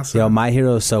right now. So Yo, My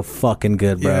Hero is so fucking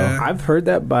good, bro. Yeah. I've heard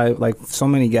that by like so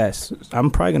many guests. I'm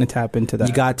probably gonna tap into that.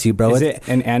 You got to, bro. Is it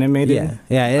an animated?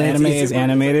 Yeah, yeah. Anime is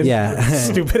animated. Yeah.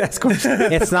 Stupid ass question.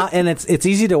 It's not, and it's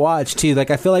easy to watch too.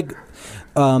 Like I feel like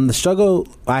the struggle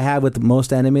I have with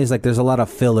most animes, like there's a lot of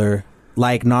filler.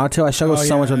 Like Naruto, I struggle Oh,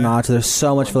 so yeah, much with yeah. Naruto. There's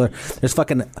so much filler. There's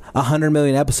fucking 100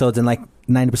 million episodes, and like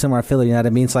 90% more filler. You know what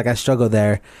I mean? So like I struggle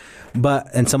there.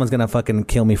 And someone's gonna fucking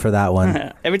kill me for that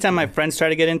one. Every time my friends try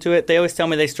to get into it, they always tell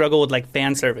me they struggle with like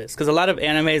fan service because a lot of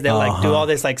animes they like do all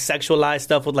this like sexualized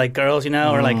stuff with like girls, you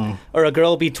know, or a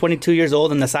girl will be 22 years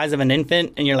old and the size of an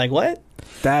infant, and you're like, what?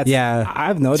 That's Yeah.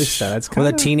 I've noticed that. It's Where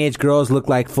kind the teenage girls look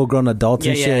like full grown adults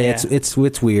and Yeah, shit. yeah, yeah.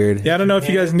 It's weird. yeah, I don't know if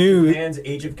you guys knew. Man's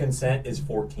age of consent is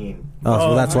 14. Oh,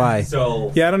 so that's why.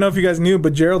 So Yeah, I don't know if you guys knew,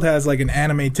 but Gerald has like an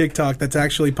anime TikTok that's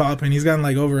actually popping. He's gotten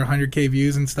like over 100K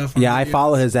views and stuff. on Yeah, I videos.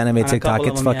 follow his anime A TikTok. couple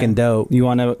of It's them, fucking yeah. dope. You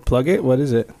want to plug it? What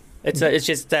is it? It's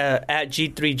just at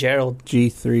G3 Gerald.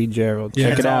 G3 Gerald. Yeah.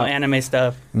 Check It's it all out. anime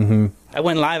stuff. Mm-hmm. I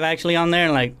went live actually on there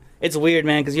and like it's weird,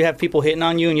 man, because you have people hitting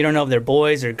on you and you don't know if they're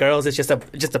boys or girls. It's just a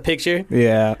picture.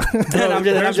 Yeah. And I'm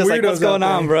There's just like, what's weirdos out going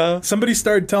on, there. bro? Somebody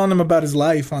started telling him about his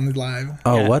life on the live.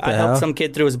 Oh, Yeah, what the I hell? helped some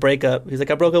kid through his breakup. He's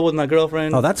like, I broke up with my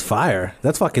girlfriend. Oh, that's fire.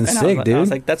 That's fucking And sick, I dude. was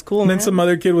like, that's cool, And man. then some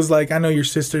other kid was like, I know your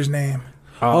sister's name.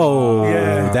 Oh,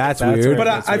 Yeah. that's That's weird. weird. But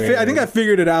That's I think I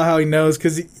figured it out how he knows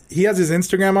because he has his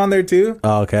Instagram on there too.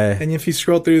 Oh, okay. And if you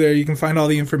scroll through there, you can find all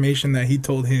the information that he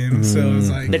told him. So it's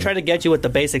like, They try to get you with the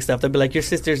basic stuff. They'll be like, your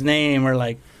sister's name or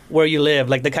like where you live,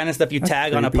 like the kind of stuff you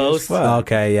tag on a creepy as post. fuck.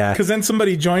 Okay, yeah. because then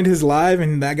somebody joined his live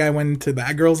and that guy went into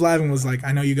that girl's live and was like,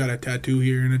 I know you got a tattoo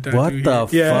here and a tattoo What here. the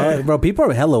Yeah. fuck, bro? People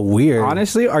are hella weird.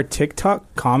 Honestly, our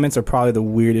TikTok comments are probably the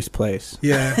weirdest place.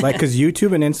 Yeah. Like, because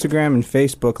YouTube and Instagram and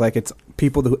Facebook, like, it's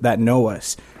people that know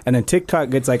us. And then TikTok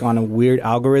gets, like, on a weird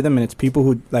algorithm, and it's people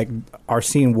who, like, are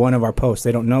seeing one of our posts.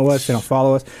 They don't know us. They don't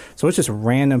follow us. So it's just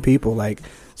random people. Like,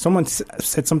 someone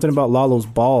said something about Lalo's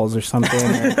balls or something.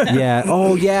 Yeah.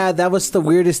 Oh, yeah. That was the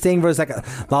weirdest thing. Where it's like,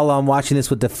 Lala, I'm watching this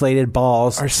with deflated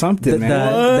balls. or something, the, man.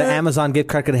 the Amazon gift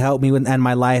card could help me with and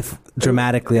my life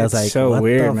dramatically. I was It's like, so what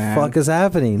weird, the man. fuck is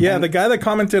happening? Yeah, the guy that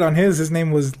commented on his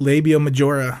name was Labia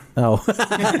Majora. Oh,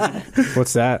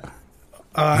 What's that?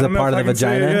 I Is it don't know part if of I the can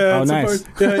say it. vagina? Yeah, Oh, it's a nice.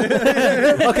 part-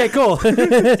 yeah, yeah. okay, cool.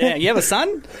 Damn, you have a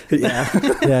son? Yeah.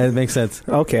 Yeah, it makes sense.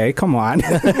 Okay, come on.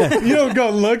 You don't go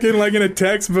looking like in a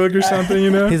textbook or something,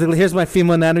 you know? He's like, here's my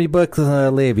female anatomy book,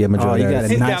 labia majority. Oh, you got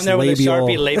He's Nice down there with a labial.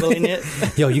 Sharpie labeling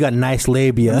it. Yo, you got nice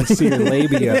labia. See your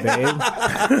labia,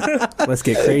 babe. Let's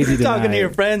get crazy tonight. Talking to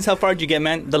your friends. How far did you get,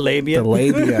 man? The labia. The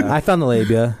labia. I found the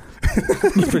labia.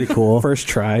 It's pretty cool. First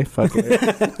try. Fuck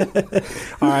it.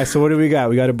 All right, so what do we got?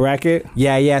 We got a bracket?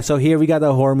 Yeah. So here we got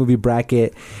the horror movie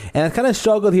bracket, and I kind of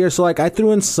struggled here. So like, I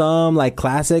threw in some like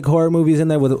classic horror movies in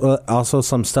there with also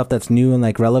some stuff that's new and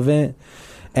like relevant.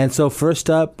 And so first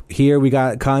up here we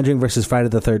got Conjuring versus Friday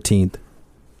the 13th.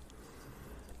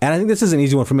 And I think this is an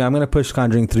easy one for me. I'm gonna push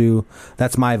Conjuring through.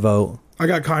 That's my vote. I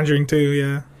got Conjuring too.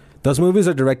 Yeah. Those movies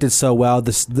are directed so well.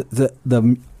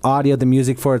 The audio, the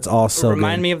music for it's all so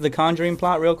Remind good. me of the Conjuring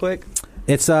plot real quick.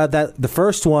 It's that the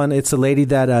first one. It's a lady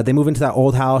that they move into that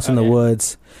old house in the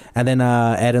woods, and then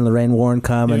Ed and Lorraine Warren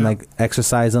come and like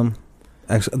exorcise them.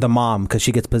 The mom, because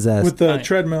she gets possessed With the Right.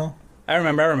 treadmill. I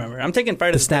remember. I'm taking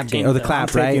Friday the the snap 13th. game or the though. clap,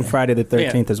 Taking right? Friday the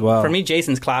 13th as well. For me,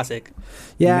 Jason's classic.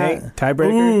 Yeah, Nate,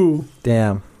 tiebreaker. Ooh.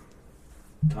 damn.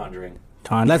 Conjuring.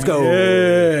 Conjuring. Let's go.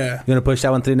 Yeah. You gonna push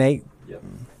that one through, Nate? Yep.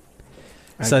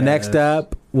 So next guess.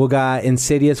 up, we got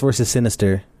Insidious versus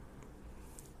Sinister.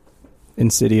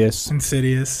 Insidious.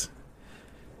 Insidious.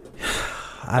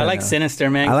 I don't like know. Sinister,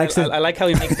 man. I like I like how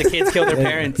he makes the kids kill their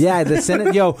parents. Yeah,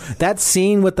 that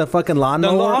scene with the fucking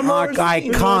lawnmower, lawnmower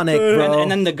scene. iconic, bro.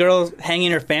 And then the girl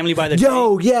hanging her family by the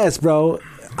Yo, yes, bro.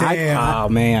 Damn. Oh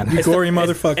man. It's Gory the-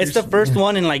 motherfuckers. It's the first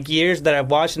one in like years that I've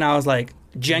watched, and I was like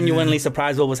genuinely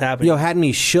surprised what was happening. Yo, had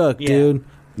me shook, Yeah. dude.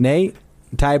 Nate,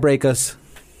 tie break us.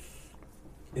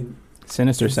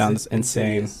 Sinister sounds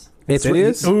insane. It's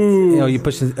Insidious? You know, you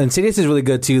push Insidious is really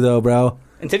good too, though, bro.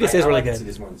 Insidious is really good.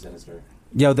 Insidious more than Sinister.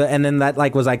 Yo, and then that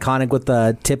like was iconic with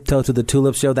the tiptoe to the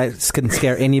tulip show. That can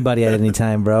scare anybody at any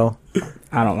time, bro.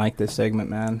 I don't like this segment,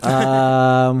 man.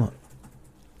 Oh,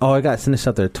 I got Sinister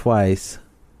up there twice.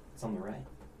 It's on the right.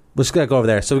 We're just gonna go over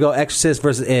there. So we go Exorcist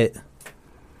versus It.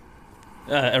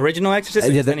 Original Exorcist.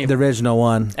 or Yeah, Extended? the original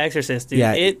one. Exorcist, dude.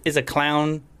 Yeah. It is a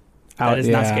clown. That is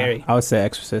not scary. I would say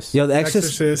Exorcist. Yo, the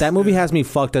Exorcist, Exorcist, that movie has me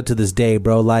fucked up to this day,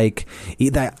 bro. Like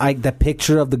that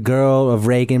picture of the girl of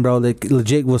Reagan, bro. Like,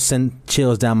 legit will send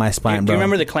chills down my spine, Do bro. you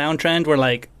remember the clown trend where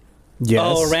like, Yes.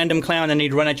 oh, a random clown, and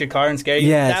he'd run at your car and scare you?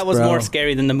 Yes, that was bro. more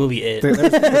scary than the movie It.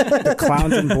 The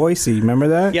clowns in Boise. Remember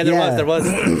that? Yeah, Yeah. there was. The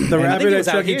I think rabbit it at was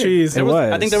out Chuck E. here. Cheese. It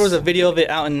was. I think there was a video of it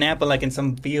out in Napa, like in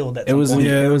some field. At It some was. point.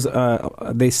 Yeah. It was.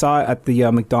 They saw it at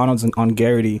the McDonald's on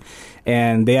Garrity,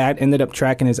 and they had ended up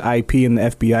tracking his IP, and the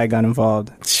FBI got involved.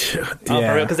 Oh,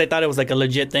 for real? Because they thought it was like a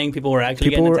legit thing. People were actually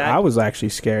People getting were. attacked. I was actually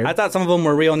scared. I thought some of them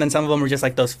were real, and then some of them were just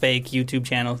like those fake YouTube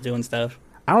channels doing stuff.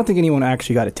 I don't think anyone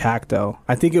actually got attacked though.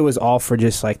 I think it was all for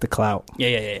just like the clout.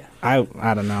 Yeah. I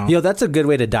don't know. Yo, that's a good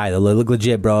way to die, though. Look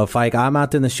legit, bro. If like I'm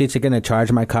out there in the streets, you're gonna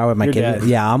charge my car with my You're kid. dead.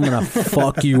 Yeah, I'm gonna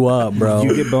fuck you up, bro.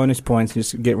 You get bonus points.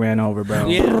 Just get ran over, bro.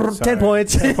 Yeah. Sorry. 10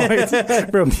 points. 10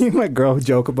 points. Bro, me and my girl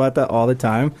joke about that all the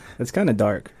time. It's kind of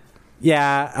dark.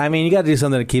 Yeah, I mean, you gotta do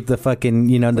something to keep the fucking,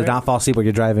 to not fall asleep while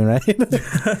you're driving, right?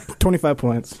 25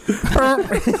 points. All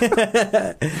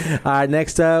right,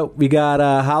 next up, we got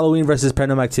Halloween versus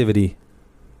Paranormal Activity.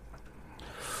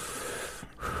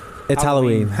 It's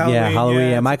Halloween. Yeah, Halloween. yeah,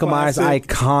 Yeah, it's Michael Myers, classic.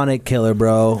 iconic killer,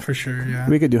 bro. For sure, yeah.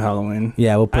 We could do Halloween.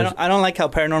 Yeah, we'll push. I don't like how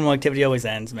Paranormal Activity always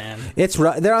ends, man. It's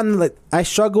they're on like I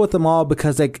struggle with them all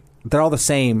because like they're all the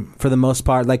same for the most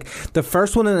part. Like the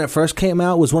first one when it first came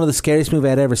out was one of the scariest movies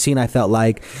I'd ever seen. I felt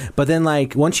like, but then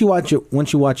like once you watch it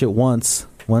once,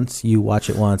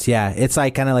 yeah, it's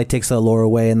like kind of like takes the allure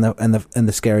away and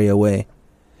the scary away.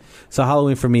 So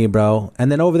Halloween for me, bro.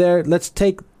 And then over there, let's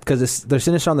take because they're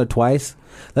Sinister on there twice.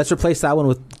 Let's replace that one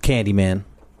with Candyman.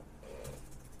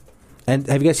 And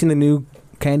have you guys seen the new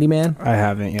Candyman? I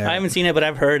haven't yet. I haven't seen it, but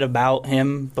I've heard about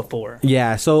him before.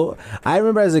 Yeah, so I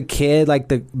remember as a kid, like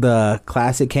the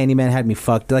classic Candyman had me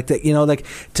fucked. Like like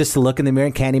just to look in the mirror,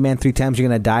 Candyman 3 times you're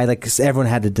gonna die. Like 'cause everyone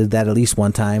had to do that at least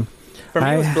one time. For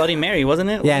me, it was Bloody Mary, wasn't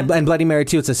it? Yeah, and Bloody Mary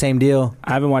too. It's the same deal.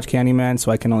 I haven't watched Candyman,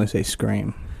 so I can only say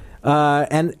Scream.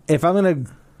 And if I'm gonna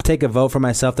take a vote for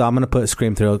myself, though, I'm gonna put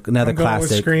Scream through another I'm going with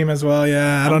classic. Scream as well.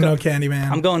 Yeah, I don't know Candyman.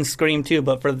 I'm going Scream too,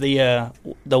 but for the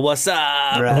what's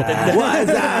up?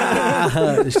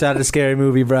 Shout out to Scary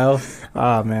Movie, bro.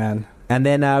 Oh man. And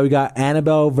then we got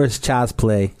Annabelle versus Child's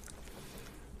Play.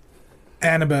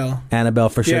 Annabelle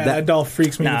for sure. Yeah, that doll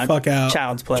freaks me the fuck out.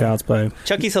 Child's Play. Child's Play.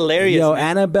 Chucky's hilarious. Yo,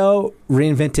 man. Annabelle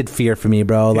reinvented fear for me,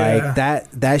 bro. Yeah. Like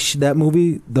that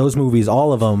movie, those movies,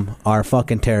 all of them are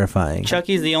fucking terrifying.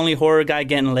 Chucky's the only horror guy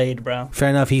getting laid, bro. Fair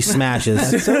enough, he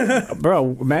smashes.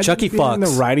 Bro, imagine Chucky being in the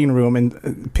fucks. writing room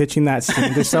and pitching that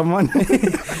scene to someone. We're gonna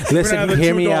have Listen, the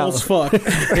hear two me dolls out. Fuck.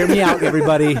 Hear me out,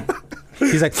 everybody.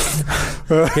 He's like,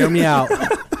 hear me out.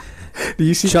 Do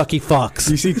you see Chucky fucks.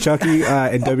 Do you see Chucky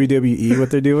in WWE? What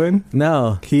they're doing?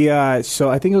 No. He so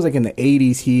I think it was like in the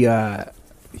 80s.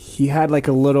 He had like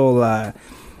a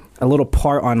little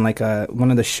part on like one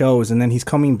of the shows, and then he's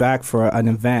coming back for an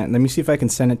event. Let me see if I can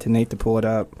send it to Nate to pull it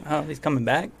up. Oh, he's coming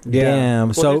back. Yeah. Damn.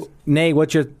 Well, So, Nate,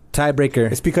 what's your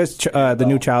tiebreaker? It's because the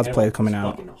new Child's Play is coming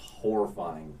out. Fucking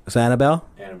horrifying. Is Annabelle?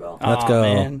 Annabelle. Let's Aw, go.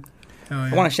 Man. Hell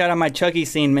yeah. I want to shout out my Chucky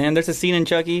scene, man. There's a scene in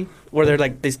Chucky where they're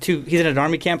like he's in an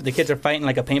army camp, the kids are fighting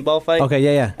like a paintball fight. Okay,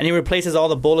 yeah. And he replaces all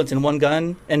the bullets in one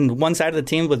gun and one side of the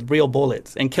team with real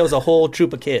bullets and kills a whole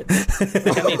troop of kids.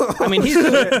 I mean,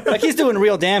 he's doing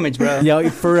real damage, bro. Yo,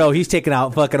 for real, he's taking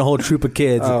out fucking a whole troop of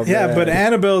kids. Oh, Yeah, man. but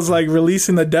Annabelle's like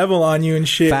releasing the devil on you and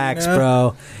shit. Facts, you know?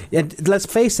 bro. And let's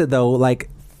face it, though, like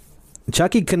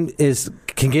Chucky can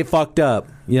get fucked up.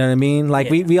 You know what I mean? Like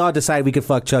Yeah. we all decide we could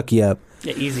fuck Chucky up.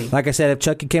 Yeah, easy. Like I said, if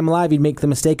Chucky came alive, he'd make the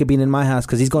mistake of being in my house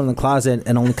because he's going in the closet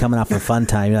and only coming out for fun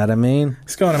time. You know what I mean?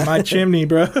 It's going in my chimney,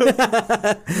 bro.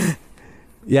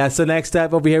 Yeah. So next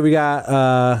up over here we got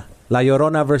La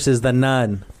Llorona versus the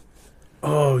Nun.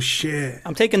 Oh shit.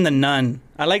 I'm taking the Nun.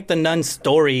 I like the Nun's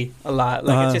story a lot.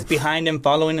 Like it's just behind him,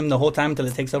 following him the whole time until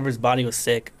it takes over his body. Was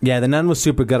sick. Yeah, the Nun was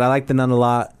super good. I like the Nun a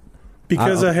lot.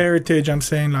 Because of heritage, I'm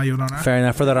saying La Llorona. Fair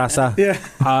enough for the raza. Yeah.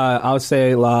 I would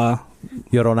say La.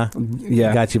 Llorona.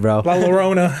 Yeah. Got you, bro. La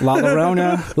Llorona. La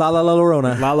Llorona. La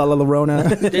Llorona. La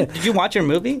Llorona. Did you watch her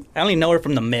movie? I only know her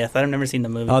from the myth. I've never seen the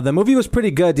movie. Oh, the movie was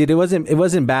pretty good, dude. It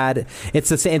wasn't bad. It's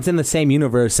the same. It's in the same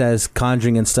universe as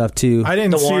Conjuring and stuff too. I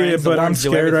didn't The see Warrens- it, the but I'm Warrens do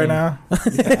scared right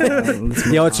everything.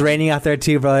 now. Yo, it's raining out there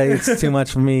too, bro. It's too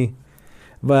much for me.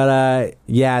 But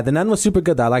yeah, the Nun was super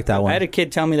good. Though. I like that I one. had a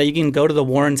kid tell me that you can go to the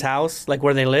Warrens' house, like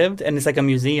where they lived, and it's like a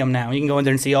museum now. You can go in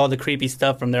there and see all the creepy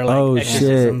stuff from their like Oh,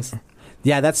 exorcisms.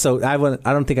 Yeah, that's so. I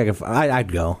don't think I could.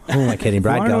 I'd go. Who am I kidding,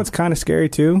 bro? I I'd know go. what's kind of scary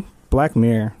too? Black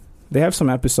Mirror. They have some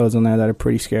episodes on there that are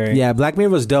pretty scary. Yeah, Black Mirror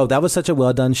was dope. That was such a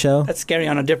well done show. That's scary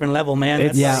on a different level, man.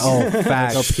 It's- That's Yeah. like- Oh, It's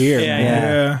facts. up here. Yeah,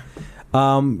 man.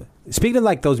 Yeah. Speaking of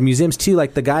like those museums too,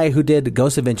 like the guy who did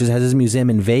Ghost Adventures has his museum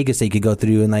in Vegas that you could go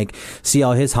through and like see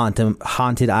all his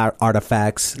haunted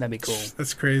artifacts. That'd be cool.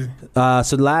 That's crazy.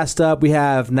 So last up we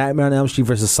have Nightmare on Elm Street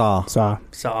versus Saw. Saw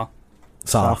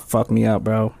Saw, fuck me up,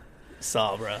 bro. bro.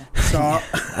 So,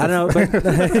 I don't know, but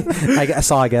I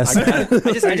guess.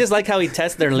 I just like how he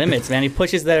tests their limits, man. He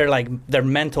pushes their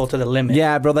mental to the limit.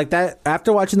 Yeah, bro. Like that.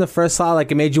 After watching the first Saw,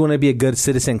 like it made you want to be a good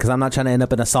citizen because I'm not trying to end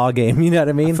up in a Saw game. You know what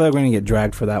I I mean? feel like we're gonna get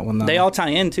dragged for that one though. They all tie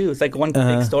in too. It's like one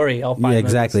big story. All five. Yeah, movies.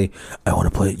 exactly. I want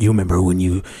to play. You remember when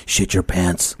you shit your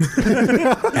pants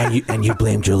and you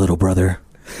blamed your little brother?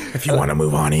 if you want to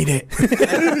move on, eat it.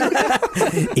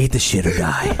 Eat the shit or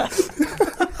die.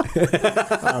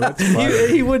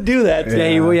 He would do that.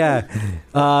 Too. Yeah.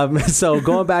 So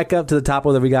going back up to the top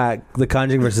where we got The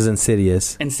Conjuring versus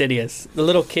Insidious. Insidious. The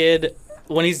little kid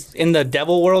when he's in the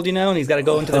devil world, you know, and he's got to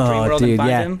go into the dream world and find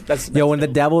him. That's Yo, when the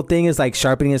dope. devil thing is like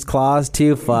sharpening his claws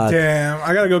too. Fuck. Damn,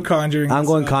 I gotta go Conjuring. I'm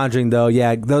going Conjuring though.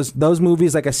 Yeah, those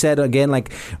movies, like I said again,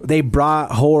 like they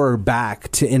brought horror back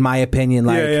to, in my opinion.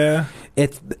 Like yeah.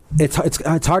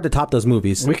 it's hard to top those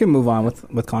movies. We can move on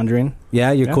with Conjuring.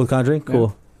 Yeah, you're Yeah. cool with Conjuring.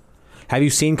 Cool. Have you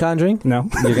seen Conjuring? No,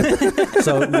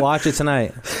 So watch it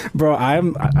tonight. bro,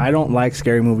 I don't like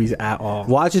scary movies at all.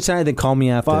 Watch it tonight, then call me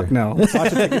after. Fuck no.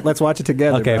 Let's watch it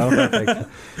together. Okay, bro. perfect.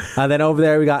 Then over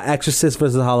there we got Exorcist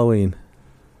versus Halloween.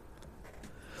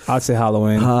 I'd say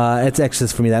Halloween. It's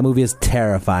Exorcist for me. That movie is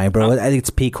terrifying, bro. I think it's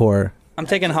peak horror. I'm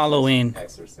taking Halloween.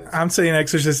 I'm saying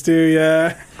Exorcist too.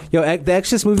 Yeah. Yo, the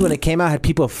Exorcist movie when it came out had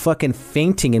people fucking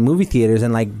fainting in movie theaters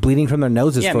and like bleeding from their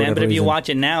noses. Yeah, for man. whatever But if you reason. watch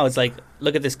it now, it's like,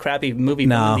 look at this crappy movie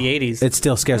no, from the '80s. it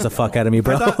still scares the fuck out of me,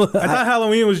 bro. I thought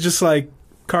Halloween was just like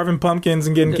carving pumpkins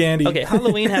and getting candy. Okay,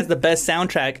 Halloween has the best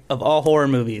soundtrack of all horror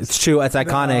movies. It's true. It's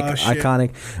iconic. Oh, shit.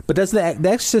 Iconic. But does the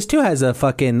Exorcist 2 has a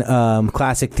fucking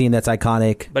classic theme that's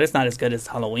iconic? But it's not as good as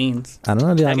Halloween's. I don't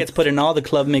know. Dude. That gets put in all the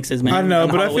club mixes, man. I don't know, on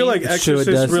but I feel like Halloween. It's true, it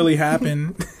Exorcist does. really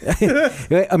happened.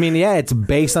 I mean, yeah, it's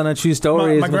based on a true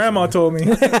story. My grandma told me.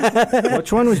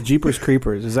 Which one was Jeepers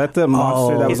Creepers? Is that the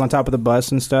monster that was on top of the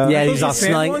bus and stuff? Yeah, he's Those all are the same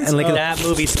smelling ones? and licking. That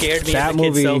movie scared me That as a kid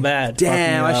movie- so bad.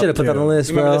 Damn, I me should have put that on the list,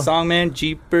 You remember bro. the song, man?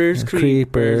 Jeepers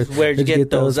Creepers. Where'd you get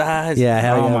those eyes? Yeah,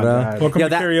 hell Oh yeah, my bro. God. Welcome Yo, to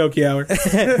that- karaoke hour.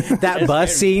 That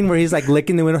bus scene where he's like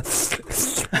licking the window.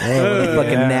 Oh,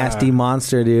 fucking Yeah. nasty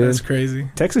monster, dude. That's crazy.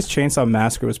 Texas Chainsaw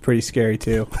Massacre was pretty scary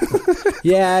too.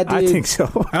 Yeah, dude. I think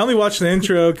so. I only watched the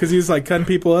intro because he was like cutting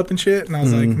people up and shit, and I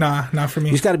was like, nah, not for You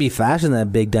me. just got to be fast in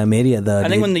that big dumb idiot, though. I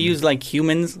think dude. when they use like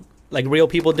humans, like real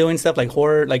people doing stuff, like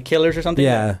horror, like killers or something.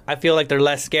 Yeah. I feel like they're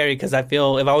less scary because I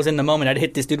feel if I was in the moment, I'd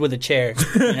hit this dude with a chair,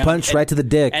 you know? punch right to the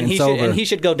dick and, and it's he should over. and he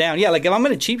should go down. Yeah, like if I'm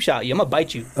gonna cheap shot you, I'm gonna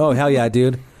bite you. Oh hell yeah,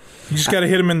 dude! You just got to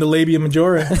hit him in the labia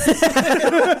majora.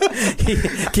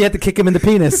 You have to kick him in the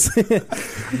penis.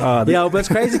 The- Yo, but what's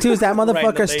crazy too is that Right in the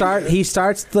motherfucker labia.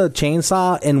 starts the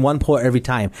chainsaw in one pull every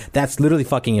time. That's literally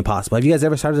fucking impossible. Have you guys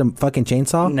ever started a fucking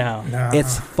chainsaw? No. Nah.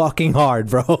 It's fucking hard,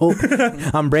 bro.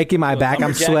 I'm breaking my back.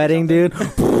 I'm lumberjack or sweating, dude.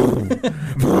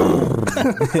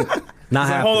 Not Like,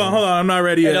 happening. hold on, I'm not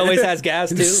ready yet. It always has gas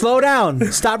too. Slow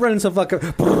down. Stop running so fucking.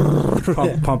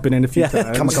 Pumping in a few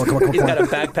times. Come on. He's got a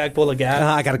backpack full of gas.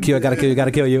 I gotta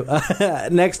kill you.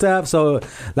 Next up, so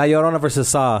La Llorona versus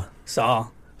Saw. Saw.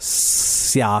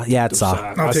 Yeah, it's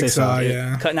Saw. I'll say take Saw, so.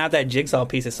 yeah. Cutting out that jigsaw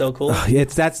piece is so cool.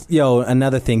 That's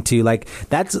another thing too. Like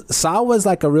Saw was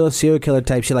like a real serial killer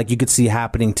type shit. Like you could see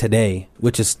happening today,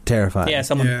 which is terrifying. Yeah,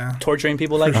 someone Yeah. torturing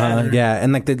people like that. Yeah,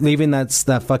 and like leaving that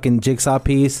fucking jigsaw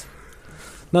piece.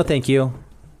 No, thank you.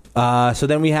 So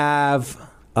then we have.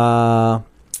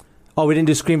 We didn't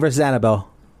do Scream versus Annabelle.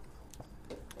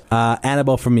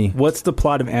 Annabelle for me. What's the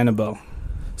plot of Annabelle?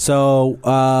 So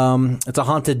it's a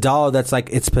haunted doll that's like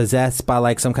it's possessed by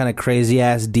like some kind of crazy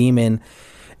ass demon,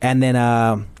 and then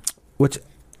Well,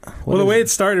 the way it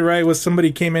started, right, was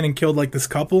somebody came in and killed like this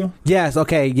couple, yes,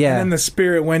 okay, yeah. and then the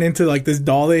spirit went into like this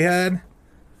doll they had,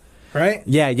 right?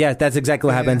 Yeah, that's exactly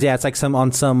what happens. Yeah, it's like some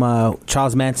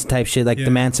Charles Manson type shit, like Yeah.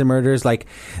 the Manson murders. Like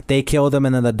they kill them,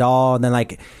 and then the doll, and then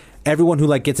like everyone who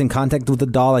like gets in contact with the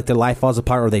doll, like their life falls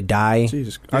apart or they die.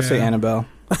 Jesus, I say Yeah. Annabelle.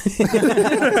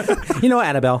 You know,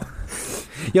 Annabelle.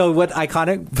 Yo, what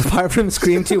iconic apart from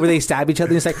Scream 2 where they stab each other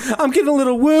and it's like, I'm getting a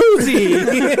little woozy.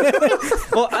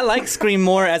 Well, I like Scream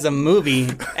more as a movie.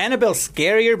 Annabelle's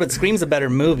scarier, but Scream's a better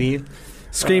movie.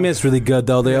 Scream is really good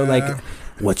though. They're Yeah. like,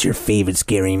 what's your favorite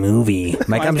scary movie?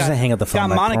 Like, I'm just gonna hang up the phone.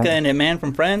 Got like, Monica in it, man,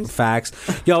 from Friends. Facts.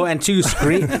 Yo, and two,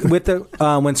 Scream with the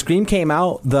when Scream came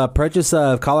out, the purchase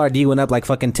of caller ID went up like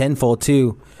fucking tenfold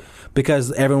too,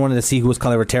 because everyone wanted to see who was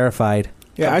caller terrified.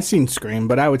 Yeah, I've seen Scream,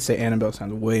 but I would say Annabelle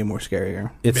sounds way more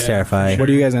scarier. It's Yeah, terrifying. What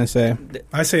are you guys gonna say?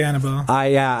 I say Annabelle. I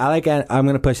like. I'm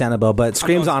gonna push Annabelle, but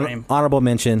Scream's going Scream. honorable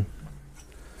mention.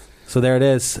 So there it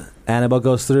is. Annabelle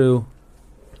goes through.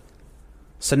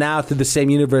 So now through the same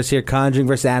universe here, Conjuring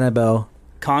versus Annabelle.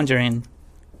 Conjuring.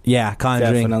 Yeah,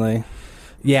 Conjuring. Definitely.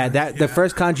 Yeah, the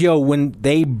first Conjuring, when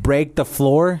they break the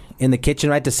floor in the kitchen,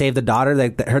 right, to save the daughter,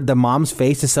 like the mom's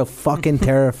face is so fucking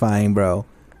terrifying, bro.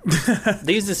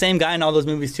 They use the same guy in all those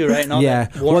movies too, right? And all Yeah,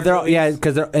 that well, Warren they're all, movies. yeah,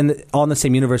 because they're all in the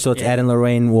same universe, so it's Yeah. Ed and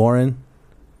Lorraine Warren,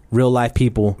 real life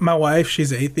people. My wife,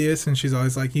 she's atheist, and she's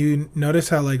always like, you notice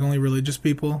how like only religious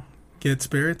people get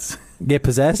spirits? Get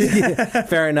possessed?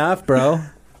 Fair enough, bro.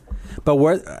 But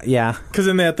yeah. Because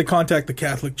then they have to contact the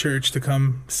Catholic Church to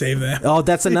come save them. Oh,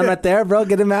 that's a nun right there, bro.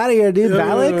 Get him out of here, dude.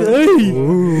 Valak.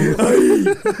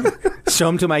 Show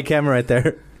him to my camera right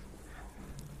there.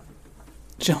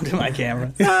 Show him to my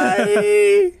camera.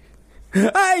 Hey!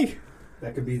 Hey!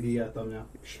 That could be the thumbnail.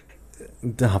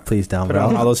 Oh, please don't, Put bro.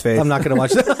 on all those face. I'm not gonna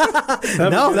watch that.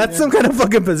 No, that's some kind of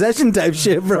fucking possession type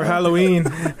shit, For bro. Halloween.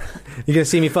 You're gonna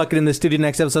see me fucking in the studio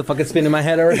next episode, fucking spinning my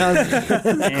head around.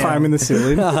 Climbing the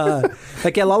ceiling.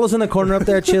 Like, yeah, Lalo's in the corner up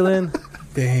there chilling.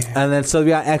 Damn. And then, so we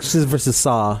got Exorcist versus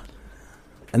Saw.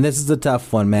 And this is a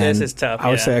tough one, man. This is tough. I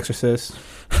would yeah. say Exorcist.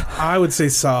 I would say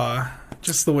Saw.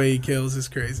 Just the way he kills is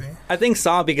crazy. I think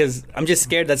Saw because I'm just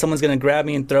scared that someone's gonna grab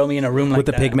me and throw me in a room like with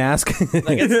the that. pig mask.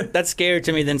 Like that's scarier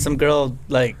to me than some girl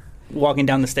like walking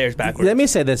down the stairs backwards. Let me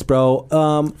say this, bro.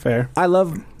 Fair. I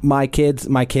love my kid,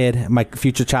 my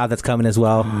future child that's coming as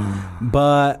well.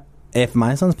 But if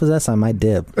my son's possessed, I might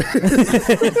dip.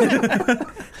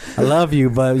 I love you,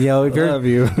 but yo, if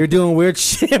you're doing weird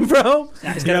shit, bro.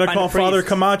 Nah, he's You gotta find call a priest. Father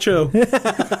Camacho.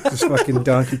 Just fucking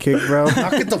donkey kick, bro.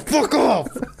 Knock it the fuck off.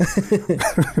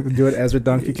 Do it Ezra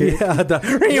donkey kick. Yeah,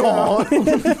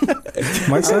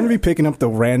 My son be picking up the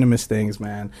randomest things,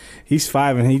 man. He's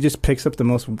 5 and he just picks up the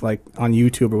most like on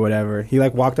YouTube or whatever. He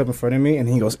like walked up in front of me and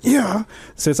he goes, "Yeah."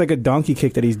 So it's like a donkey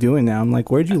kick that he's doing now. I'm like,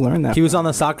 "Where'd you learn that?" he was on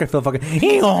the soccer field, fucking.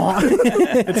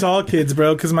 It's all kids,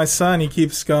 bro. Because my son, he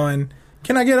keeps going,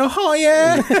 "Can I get a oh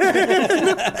yeah?"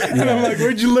 And I'm like,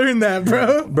 "Where'd you learn that,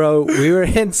 bro?" Bro, we were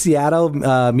in Seattle.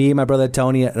 Me, my brother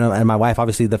Tony, and my wife,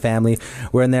 obviously the family.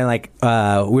 We're in there, like we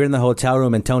were in the hotel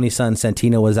room, and Tony's son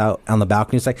Santino was out on the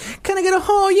balcony. He's like, "Can I get a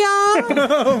oh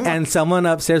yeah?" And someone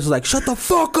upstairs was like, "Shut the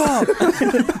fuck up!"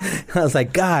 I was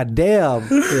like, "God damn!"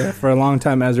 Yeah, for a long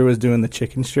time, Ezra was doing the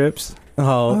chicken strips.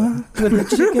 Oh, with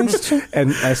the chicken strip.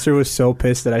 And Esther was so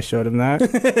pissed that I showed him that.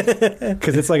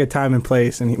 Because it's like a time and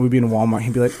place. And we'd be in Walmart.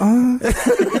 He'd be like,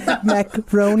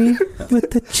 Macaroni with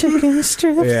the chicken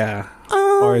strips. yeah.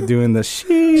 Or doing the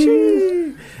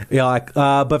she. Yeah, like,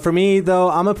 but for me though,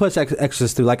 I'm gonna push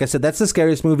Exorcist through. Like I said, that's the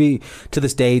scariest movie to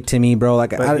this day to me, bro.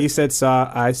 Like, But he said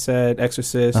Saw. I said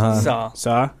Exorcist. Saw.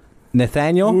 Saw.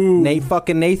 Nathaniel, Nate,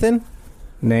 fucking Nathan.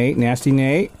 Nate. Nasty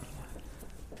Nate.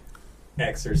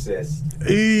 Exorcist.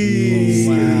 He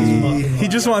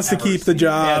just wants to keep the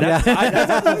job.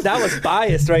 That was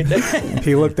biased right there.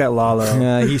 He looked at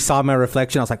Lalo. He saw my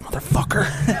reflection. I was like,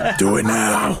 motherfucker, do it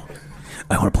now.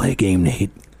 I want to play a game,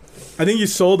 Nate. I think you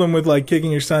sold him with like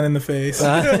kicking your son in the face.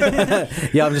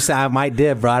 Yeah, I'm just saying I might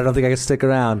dip, bro. I don't think I can stick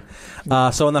around.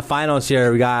 So in the finals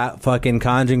here, we got fucking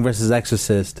Conjuring versus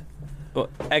Exorcist. Well,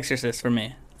 Exorcist for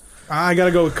me. I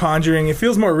gotta go with Conjuring. It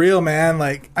feels more real, man.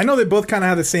 Like I know they both kind of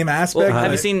have the same aspect. Well, have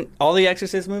but- you seen all the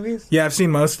Exorcist movies? Yeah, I've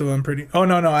seen most of them. Oh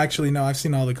no, actually no. I've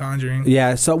seen all the Conjuring.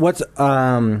 Yeah. So what's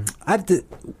what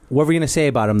were we gonna say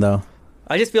about him though?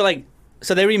 I just feel like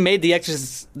so they remade the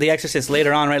Exorcist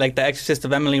later on, right? Like the Exorcist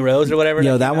of Emily Rose or whatever.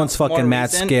 Yo, came that out one's more fucking mad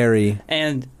recent. scary.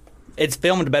 And it's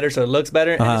filmed better, so it looks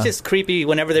better. And it's just creepy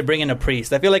whenever they bring in a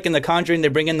priest. I feel like in The Conjuring, they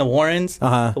bring in the Warrens.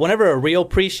 But whenever a real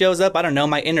priest shows up, I don't know,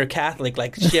 my inner Catholic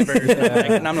like shivers,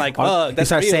 and I'm like, oh, You that's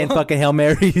start real. saying fucking Hail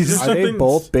Marys. Are they Something-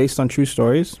 both based on true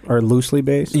stories or loosely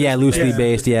based? Yeah, loosely Yeah.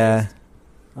 based. Yeah.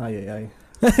 Aye.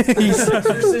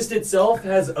 Exorcist itself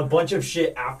has a bunch of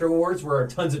shit afterwards where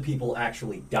tons of people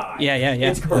actually die. Yeah.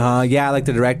 It's gross. Yeah, like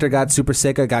the director got super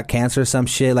sick or got cancer or some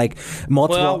shit. Like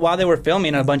multiple. Well, while they were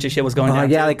filming, a bunch of shit was going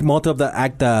down. yeah, too. like multiple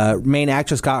of the main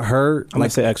actress got hurt. I'm gonna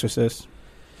Like, say Exorcist.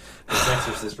 It's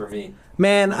Exorcist for me.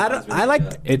 man, I like.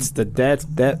 It's the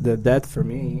death for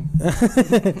me.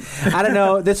 I don't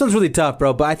know. This one's really tough,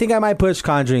 bro. But I think I might push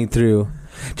Conjuring through,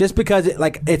 just because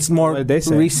it's more What did they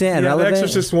say? recent and Yeah, The relevant.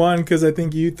 Exorcist won because I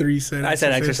think you three said. I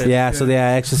said Exorcist. Yeah, so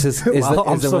yeah, Exorcist is Well, the,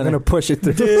 I'm is the still winner. gonna push it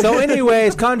through. So,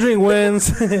 anyways, Conjuring wins.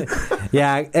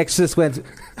 Yeah, Exorcist wins.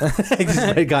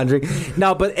 Exorcist wins Conjuring.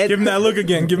 No, but Give him that look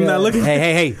again. Give him that look.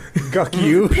 Hey, Fuck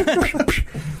you.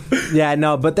 yeah,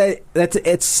 no, but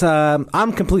it's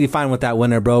I'm completely fine with that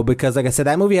winner, bro, because like I said,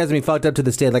 that movie has me fucked up to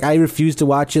this day. Like I refuse to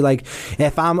watch it. Like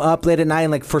if I'm up late at night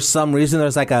and like for some reason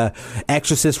there's like a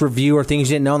Exorcist review or things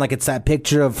you didn't know, and, like it's that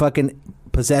picture of fucking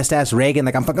possessed ass Reagan,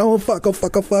 like I'm fucking oh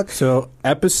fuck. So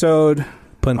episode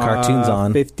Putting cartoons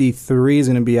on. 53 is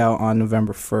gonna be out on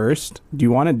November 1st. Do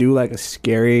you want to do like a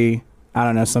scary, I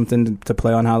don't know, something to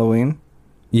play on Halloween?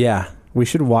 Yeah. We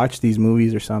should watch these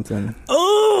movies or something.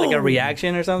 like a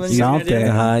reaction or something. you're gonna do?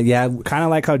 Something. Yeah. Kind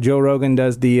of like how Joe Rogan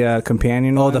does the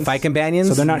companion. Oh, the ones. fight companions.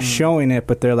 So they're not showing it,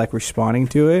 but they're like responding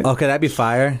to it. Okay, that'd be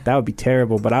fire. That would be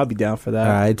terrible, but I'll be down for that.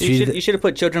 All right. You should have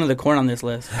put Children of the Corn on this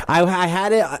list. I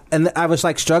had it, and I was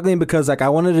like struggling because like I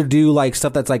wanted to do like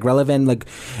stuff that's like relevant, like,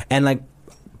 and like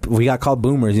we got called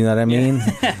boomers, you know what I mean?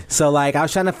 So like I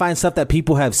was trying to find stuff that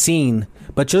people have seen.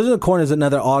 But Children of the Corn is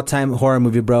another all-time horror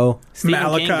movie, bro. Stephen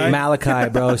Malachi. King, dude. Malachi,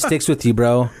 bro, sticks with you,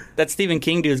 bro. That Stephen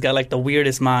King dude's got like the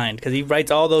weirdest mind because he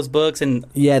writes all those books and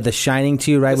Yeah, The Shining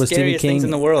too, right? The With Stephen scariest King. things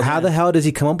in the world, How man. the hell does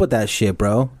he come up with that shit,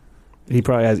 bro? He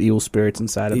probably has evil spirits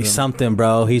inside of him. He's something,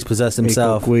 bro. He's possessed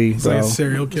himself. It's like a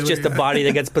serial killer. it's just a yeah. body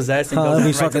that gets possessed and Oh, goes and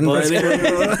he's writes a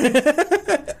fucking- book.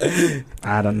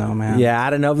 I don't know, man. Yeah, I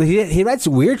don't know. But he writes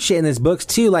weird shit in his books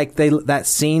too. Like that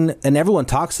scene, and everyone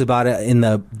talks about it in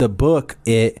the book.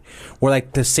 Where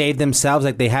like to save themselves,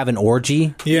 like they have an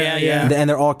orgy, Yeah, yeah. Yeah. and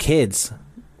they're all kids.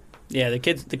 Yeah, the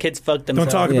kids fucked Don't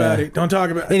themselves. talk about Yeah. it. Don't talk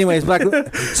about it. Anyways, Black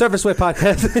Surface Wave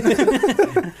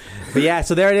podcast. But yeah,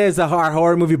 so there it is. Our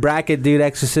horror movie bracket, dude.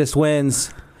 Exorcist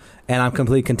wins, and I'm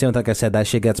completely content. Like I said, that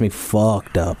shit gets me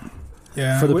fucked up.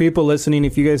 Yeah. For the people listening,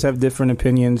 if you guys have different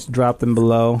opinions, drop them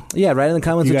below. Yeah, right in the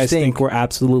comments. You what guys think we're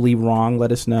absolutely wrong?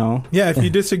 Let us know. Yeah, if you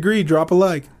disagree, drop a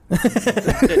like. To be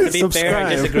fair, I Subscribe.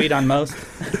 disagreed on most.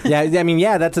 Yeah, I mean,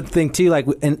 yeah, that's a thing too. Like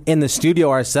in the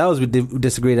studio ourselves, we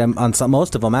disagreed on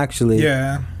most of them actually.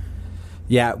 Yeah.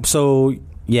 Yeah. So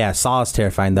yeah, Saw is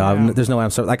terrifying though. Yeah. There's no way I'm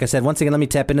so. Like I said, once again, let me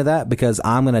tap into that because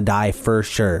I'm gonna die for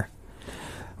sure.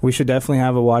 We should definitely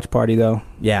have a watch party though,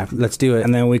 Yeah, let's do it.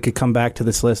 and then we could come back to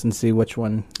this list and see which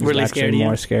one is Really actually scared you?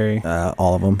 more scary.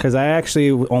 All of them. Because I actually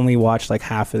only watched like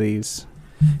half of these.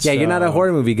 Yeah, you're not a So-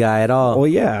 horror movie guy at all. Well,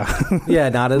 yeah. Yeah,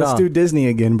 not at Let's all. do Disney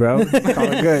again, bro. Call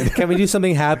it good. Can we do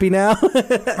something happy now?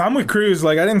 I'm with Cruz.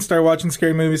 Like, I didn't start watching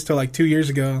scary movies till like 2 years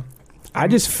ago. I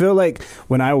just feel like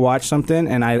when I watch something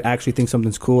and I actually think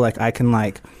something's cool, like I can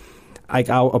like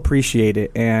I'll appreciate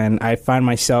it, and I find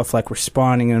myself like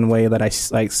responding in a way that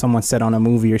like someone said on a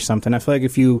movie or something. I feel like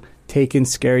if you take in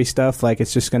scary stuff, like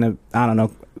it's just gonna, I don't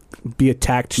know, be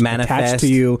attached Manifest. to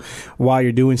you while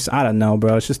you're doing. I don't know,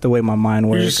 bro. It's just the way my mind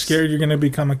works. You're just scared you're gonna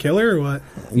become a killer or what?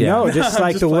 No, just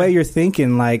like Just the way playing. you're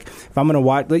thinking. Like if I'm gonna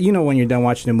watch, like, you know, when you're done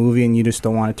watching a movie and you just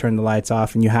don't want to turn the lights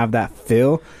off and you have that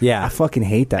feel. Yeah. I fucking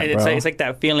hate that, And bro. it's like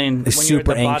that feeling It's when you're at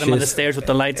the super bottom of the anxious. stairs with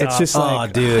the lights It's off. just Oh,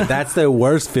 like- dude, that's the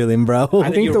worst feeling, bro. I and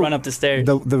then think you the- run up the stairs.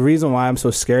 The reason why I'm so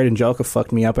scared, Angelica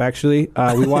fucked me up actually.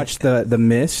 We watched the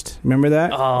Mist. Remember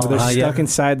that? Oh. Where they're Yeah. stuck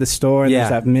inside the store and Yeah.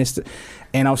 there's that mist.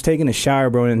 And I was taking a shower,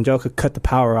 bro, and Angelica cut the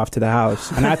power off to the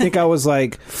house. And I think I was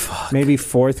like maybe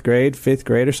 4th grade, 5th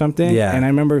grade or something. Yeah. And I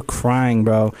remember crying,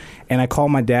 bro. And I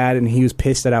called my dad, and he was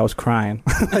pissed that I was crying.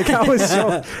 Like I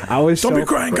was Don't be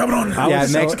crying, come on. Yeah,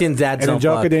 Mexican dads And don't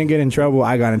Angelica fuck. didn't get in trouble.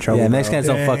 I got in trouble. Yeah, bro. Mexicans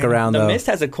don't fuck around The though. Mist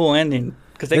has a cool ending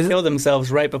because they Is it- killed themselves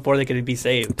right before they could be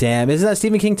saved. Damn, isn't that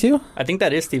Stephen King too? I think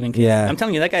that is Stephen King. Yeah. I'm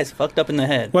telling you, that guy's fucked up in the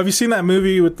head. Well, have you seen that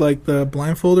movie with like the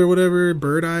blindfold or whatever,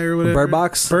 Bird Eye or whatever? Bird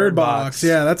Box? Bird Bird Box. Box.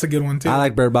 Yeah, that's a good one too. I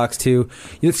like Bird Box too.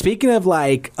 You know, speaking of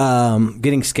like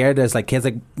getting scared as like kids,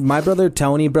 like my brother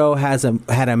Tony, bro, had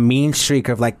a mean streak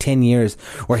of like 10 years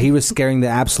where he was scaring the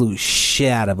absolute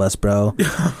shit out of us, bro.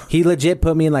 He legit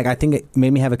put me in like, I think it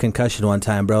made me have a concussion one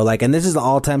time, bro. Like, and this is the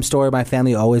all-time story. My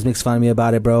family always makes fun of me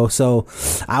about it, bro. So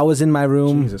I was in my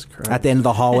room Jesus Christ. at the end of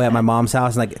the hallway at my mom's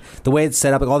house, and like the way it's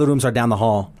set up, like all the rooms are down the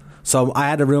hall. So I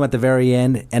had a room at the very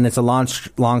end, and it's a long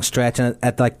stretch, and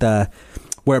at like the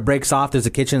where it breaks off, there's a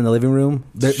kitchen in the living room.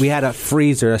 We had a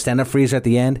freezer, a stand-up freezer at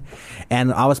the end,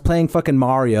 and I was playing fucking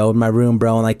Mario in my room,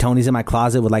 bro, and like Tony's in my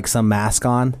closet with like some mask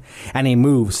on, and he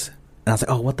moves, and I was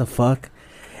like, oh, what the fuck?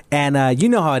 And you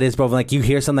know how it is, bro. Like you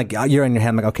hear something, like you're in your head,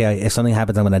 I'm like, okay, if something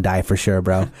happens, I'm gonna die for sure,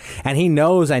 bro. And he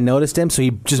knows I noticed him, so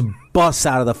he just busts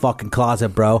out of the fucking closet,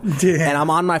 bro. Damn. And I'm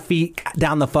on my feet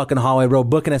down the fucking hallway, bro,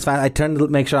 booking as fast. I turn to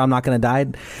make sure I'm not gonna die.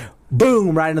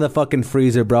 Boom! Right into the fucking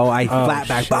freezer, bro. I flat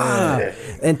back. Bah!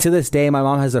 And to this day, my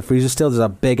mom has a freezer still. There's a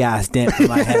big ass dent in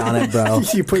my head on it, bro.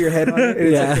 You put your head on it.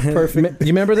 It's Yeah. like the perfect. Do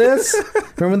you remember this?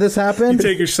 Remember when this You happened?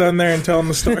 take your son there and tell him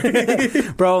the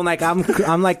story. Bro, and like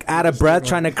I'm like out of breath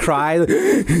trying to cry.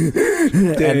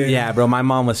 And yeah, bro, my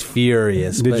mom was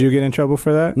furious. Did but- you get in trouble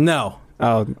for that? No.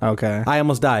 Oh, okay. I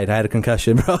almost died. I had a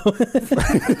concussion, bro.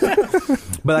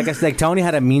 But like I said, like Tony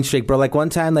had a mean streak, bro. Like one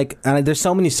time, like and there's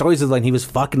so many stories of like he was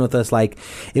fucking with us. Like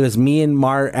it was me and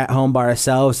Mart at home by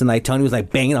ourselves, and like Tony was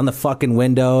like banging on the fucking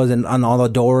windows and on all the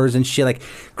doors and shit, like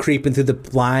creeping through the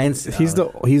blinds. Is he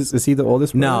the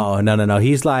oldest? brother? No.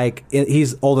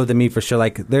 He's older than me for sure.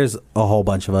 Like there's a whole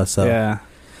bunch of us. So Yeah.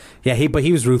 but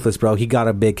he was ruthless, bro. He got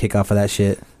a big kick off of that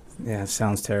shit. Yeah. It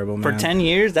sounds terrible, man. For 10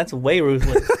 years, that's way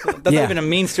ruthless. That's Yeah. not even a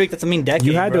mean streak. That's a mean decade.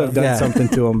 You had to bro. have done Yeah. something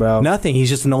to him, bro. Nothing. He's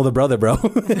just an older brother, bro.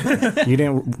 You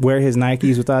didn't wear his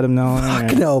Nikes without him knowing.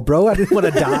 Fuck no, bro. I didn't want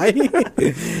to die.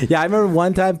 Yeah, I remember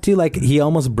one time too. Like he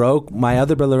almost broke my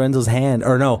other brother Lorenzo's hand,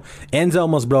 or no, Enzo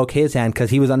almost broke his hand because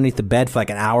he was underneath the bed for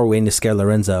like an hour waiting to scare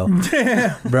Lorenzo,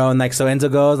 bro. And like so,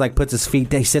 Enzo goes like puts his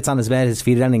feet. He sits on his bed, his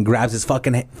feet down, and grabs his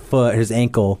fucking foot, his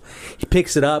ankle. He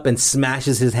picks it up and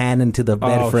smashes his hand into the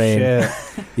bed frame. Shit.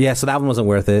 Yeah, so that one wasn't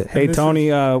worth it. Hey Tony,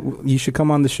 you should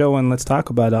come on the show and let's talk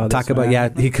about all this. Talk about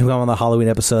man. he could come on the Halloween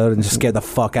episode and just scare the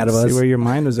fuck out of us. See where your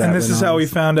mind was at. And this when is all how we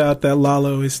found out that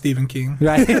Lalo is Stephen King.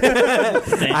 Right.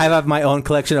 I have my own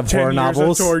collection of 10 horror years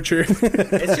novels. of torture.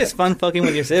 It's just fun fucking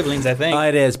with your siblings, I think.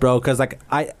 It is, bro. Because like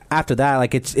after that,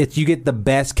 like it's you get the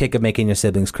best kick of making your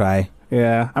siblings cry.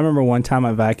 Yeah, I remember one time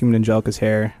I vacuumed Angelica's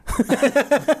hair,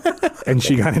 and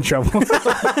she got in trouble.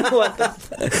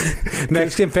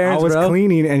 Mexican I parents, was bro.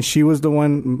 cleaning, and she was the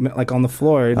one like on the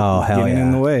floor, Oh, hell getting yeah.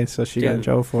 in the way, so she got in Dude,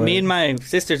 trouble for Me it. and my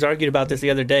sisters argued about this the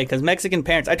other day because Mexican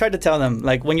parents, I tried to tell them,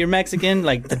 like, when you're Mexican,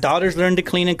 like, the daughters learn to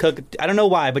clean and cook. I don't know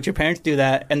why, but your parents do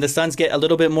that, and the sons get a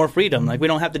little bit more freedom. Like, we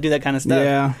don't have to do that kind of stuff.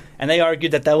 Yeah. And they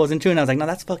argued that wasn't true, and I was like, no,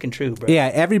 that's fucking true, bro. Yeah,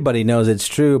 everybody knows it's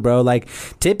true, bro. Like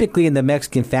typically in the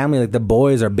Mexican family, like the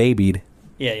boys are babied.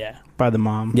 Yeah. By the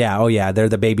mom. Yeah, oh yeah, they're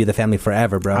the baby of the family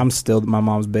forever, bro. I'm still my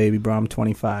mom's baby, bro. I'm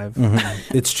 25.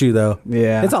 It's true though.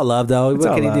 Yeah, It's all love though. It's What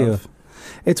all can you do? love.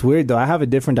 It's weird though. I have a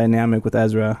different dynamic with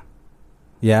Ezra.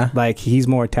 Yeah. Like he's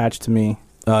more attached to me.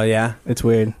 Oh yeah. It's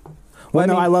weird. Well, Well,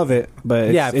 no, I mean- I love it, but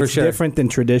it's, Yeah, for it's sure. different than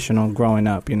traditional growing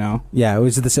up. You know. Yeah.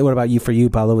 Was it the same? What about you? For you,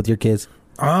 Paulo, with your kids?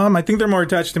 I think they're more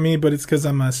attached to me, but it's because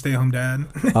I'm a stay-home dad.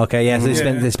 Okay. Yeah. So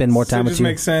they spend more time so it with just you.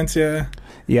 makes sense, yeah.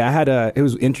 Yeah, it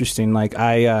was interesting. Like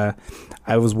I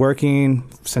was working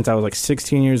since I was like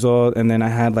 16 years old, and then I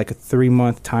had like a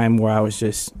 3-month time where I was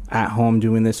just at home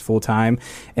doing this full time,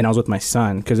 and I was with my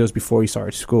son because it was before he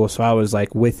started school. So I was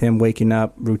like with him, waking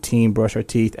up, routine, brush our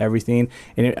teeth, everything,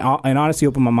 and it honestly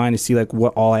opened my mind to see like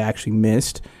what all I actually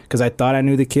missed because I thought I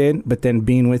knew the kid, but then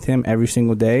being with him every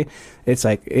single day, it's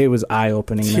like it was eye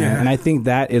opening, man. Yeah. And I think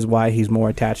that is why he's more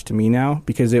attached to me now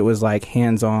because it was like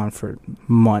hands on for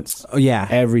months. Oh yeah.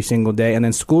 Every single day, and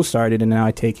then school started, and now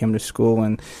I take him to school,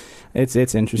 and it's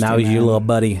interesting. Now he's your man. little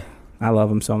buddy. I love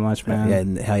him so much,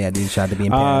 man. Yeah. Hell yeah, dude. Shout out to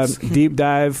being parents. Deep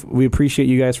dive. We appreciate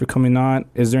you guys for coming on.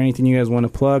 Is there anything you guys want to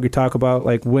plug or talk about?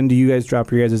 Like, when do you guys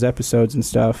drop your guys' episodes and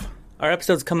stuff? Our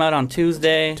episodes come out on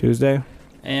Tuesday, Tuesday.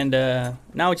 and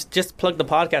now it's just plug the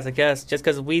podcast, I guess, just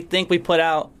because we think we put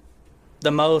out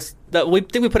the most. We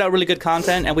think we put out really good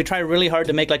content, and we try really hard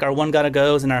to make like our one gotta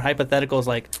goes and our hypotheticals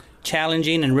like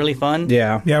challenging and really fun.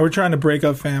 Yeah. Yeah, we're trying to break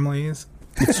up families.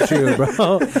 It's true,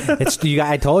 bro.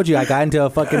 I told you, I got into a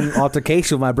fucking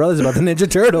altercation with my brothers about the Ninja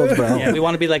Turtles, bro. Yeah, we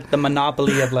want to be like the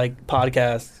monopoly of like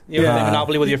podcasts. You ever Yeah. play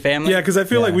Monopoly with your family? Yeah, because I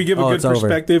feel Yeah. like we give a Oh, good it's over.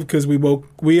 perspective because we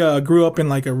grew up in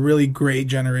like a really great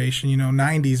generation.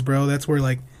 90s, bro. That's where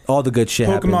like All the good shit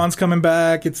happened. Pokemon's coming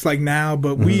back. It's like now,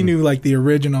 but we knew like the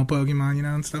original Pokemon,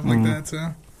 and stuff like that.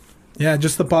 So yeah,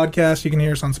 just the podcast. You can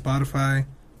hear us on Spotify,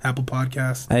 Apple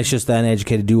Podcasts. And it's just the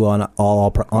Uneducated Duo on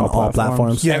all platforms.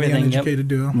 platforms. Yeah, Everything, the Uneducated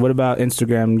Duo. What about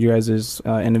Instagram? You guys as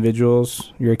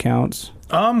individuals, your accounts?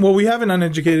 Well, we have an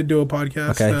Uneducated Duo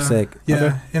podcast. Okay, sick. Yeah,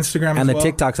 Okay. Instagram And as the well.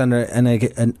 TikTok's under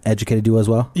an Educated Duo as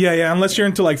well. Yeah. Unless you're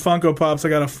into like Funko Pops, I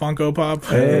got a Funko Pop.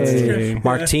 Hey.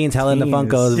 Martine's hella into Jeez.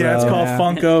 Funkos, bro. Yeah, it's called Yeah.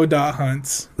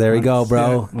 Funko.hunts. There we go,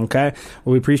 bro. Okay.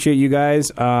 Well, we appreciate you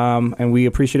guys, and we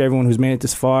appreciate everyone who's made it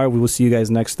this far. We will see you guys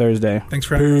next Thursday. Thanks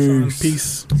for having us on.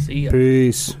 Peace. See ya.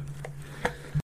 Peace.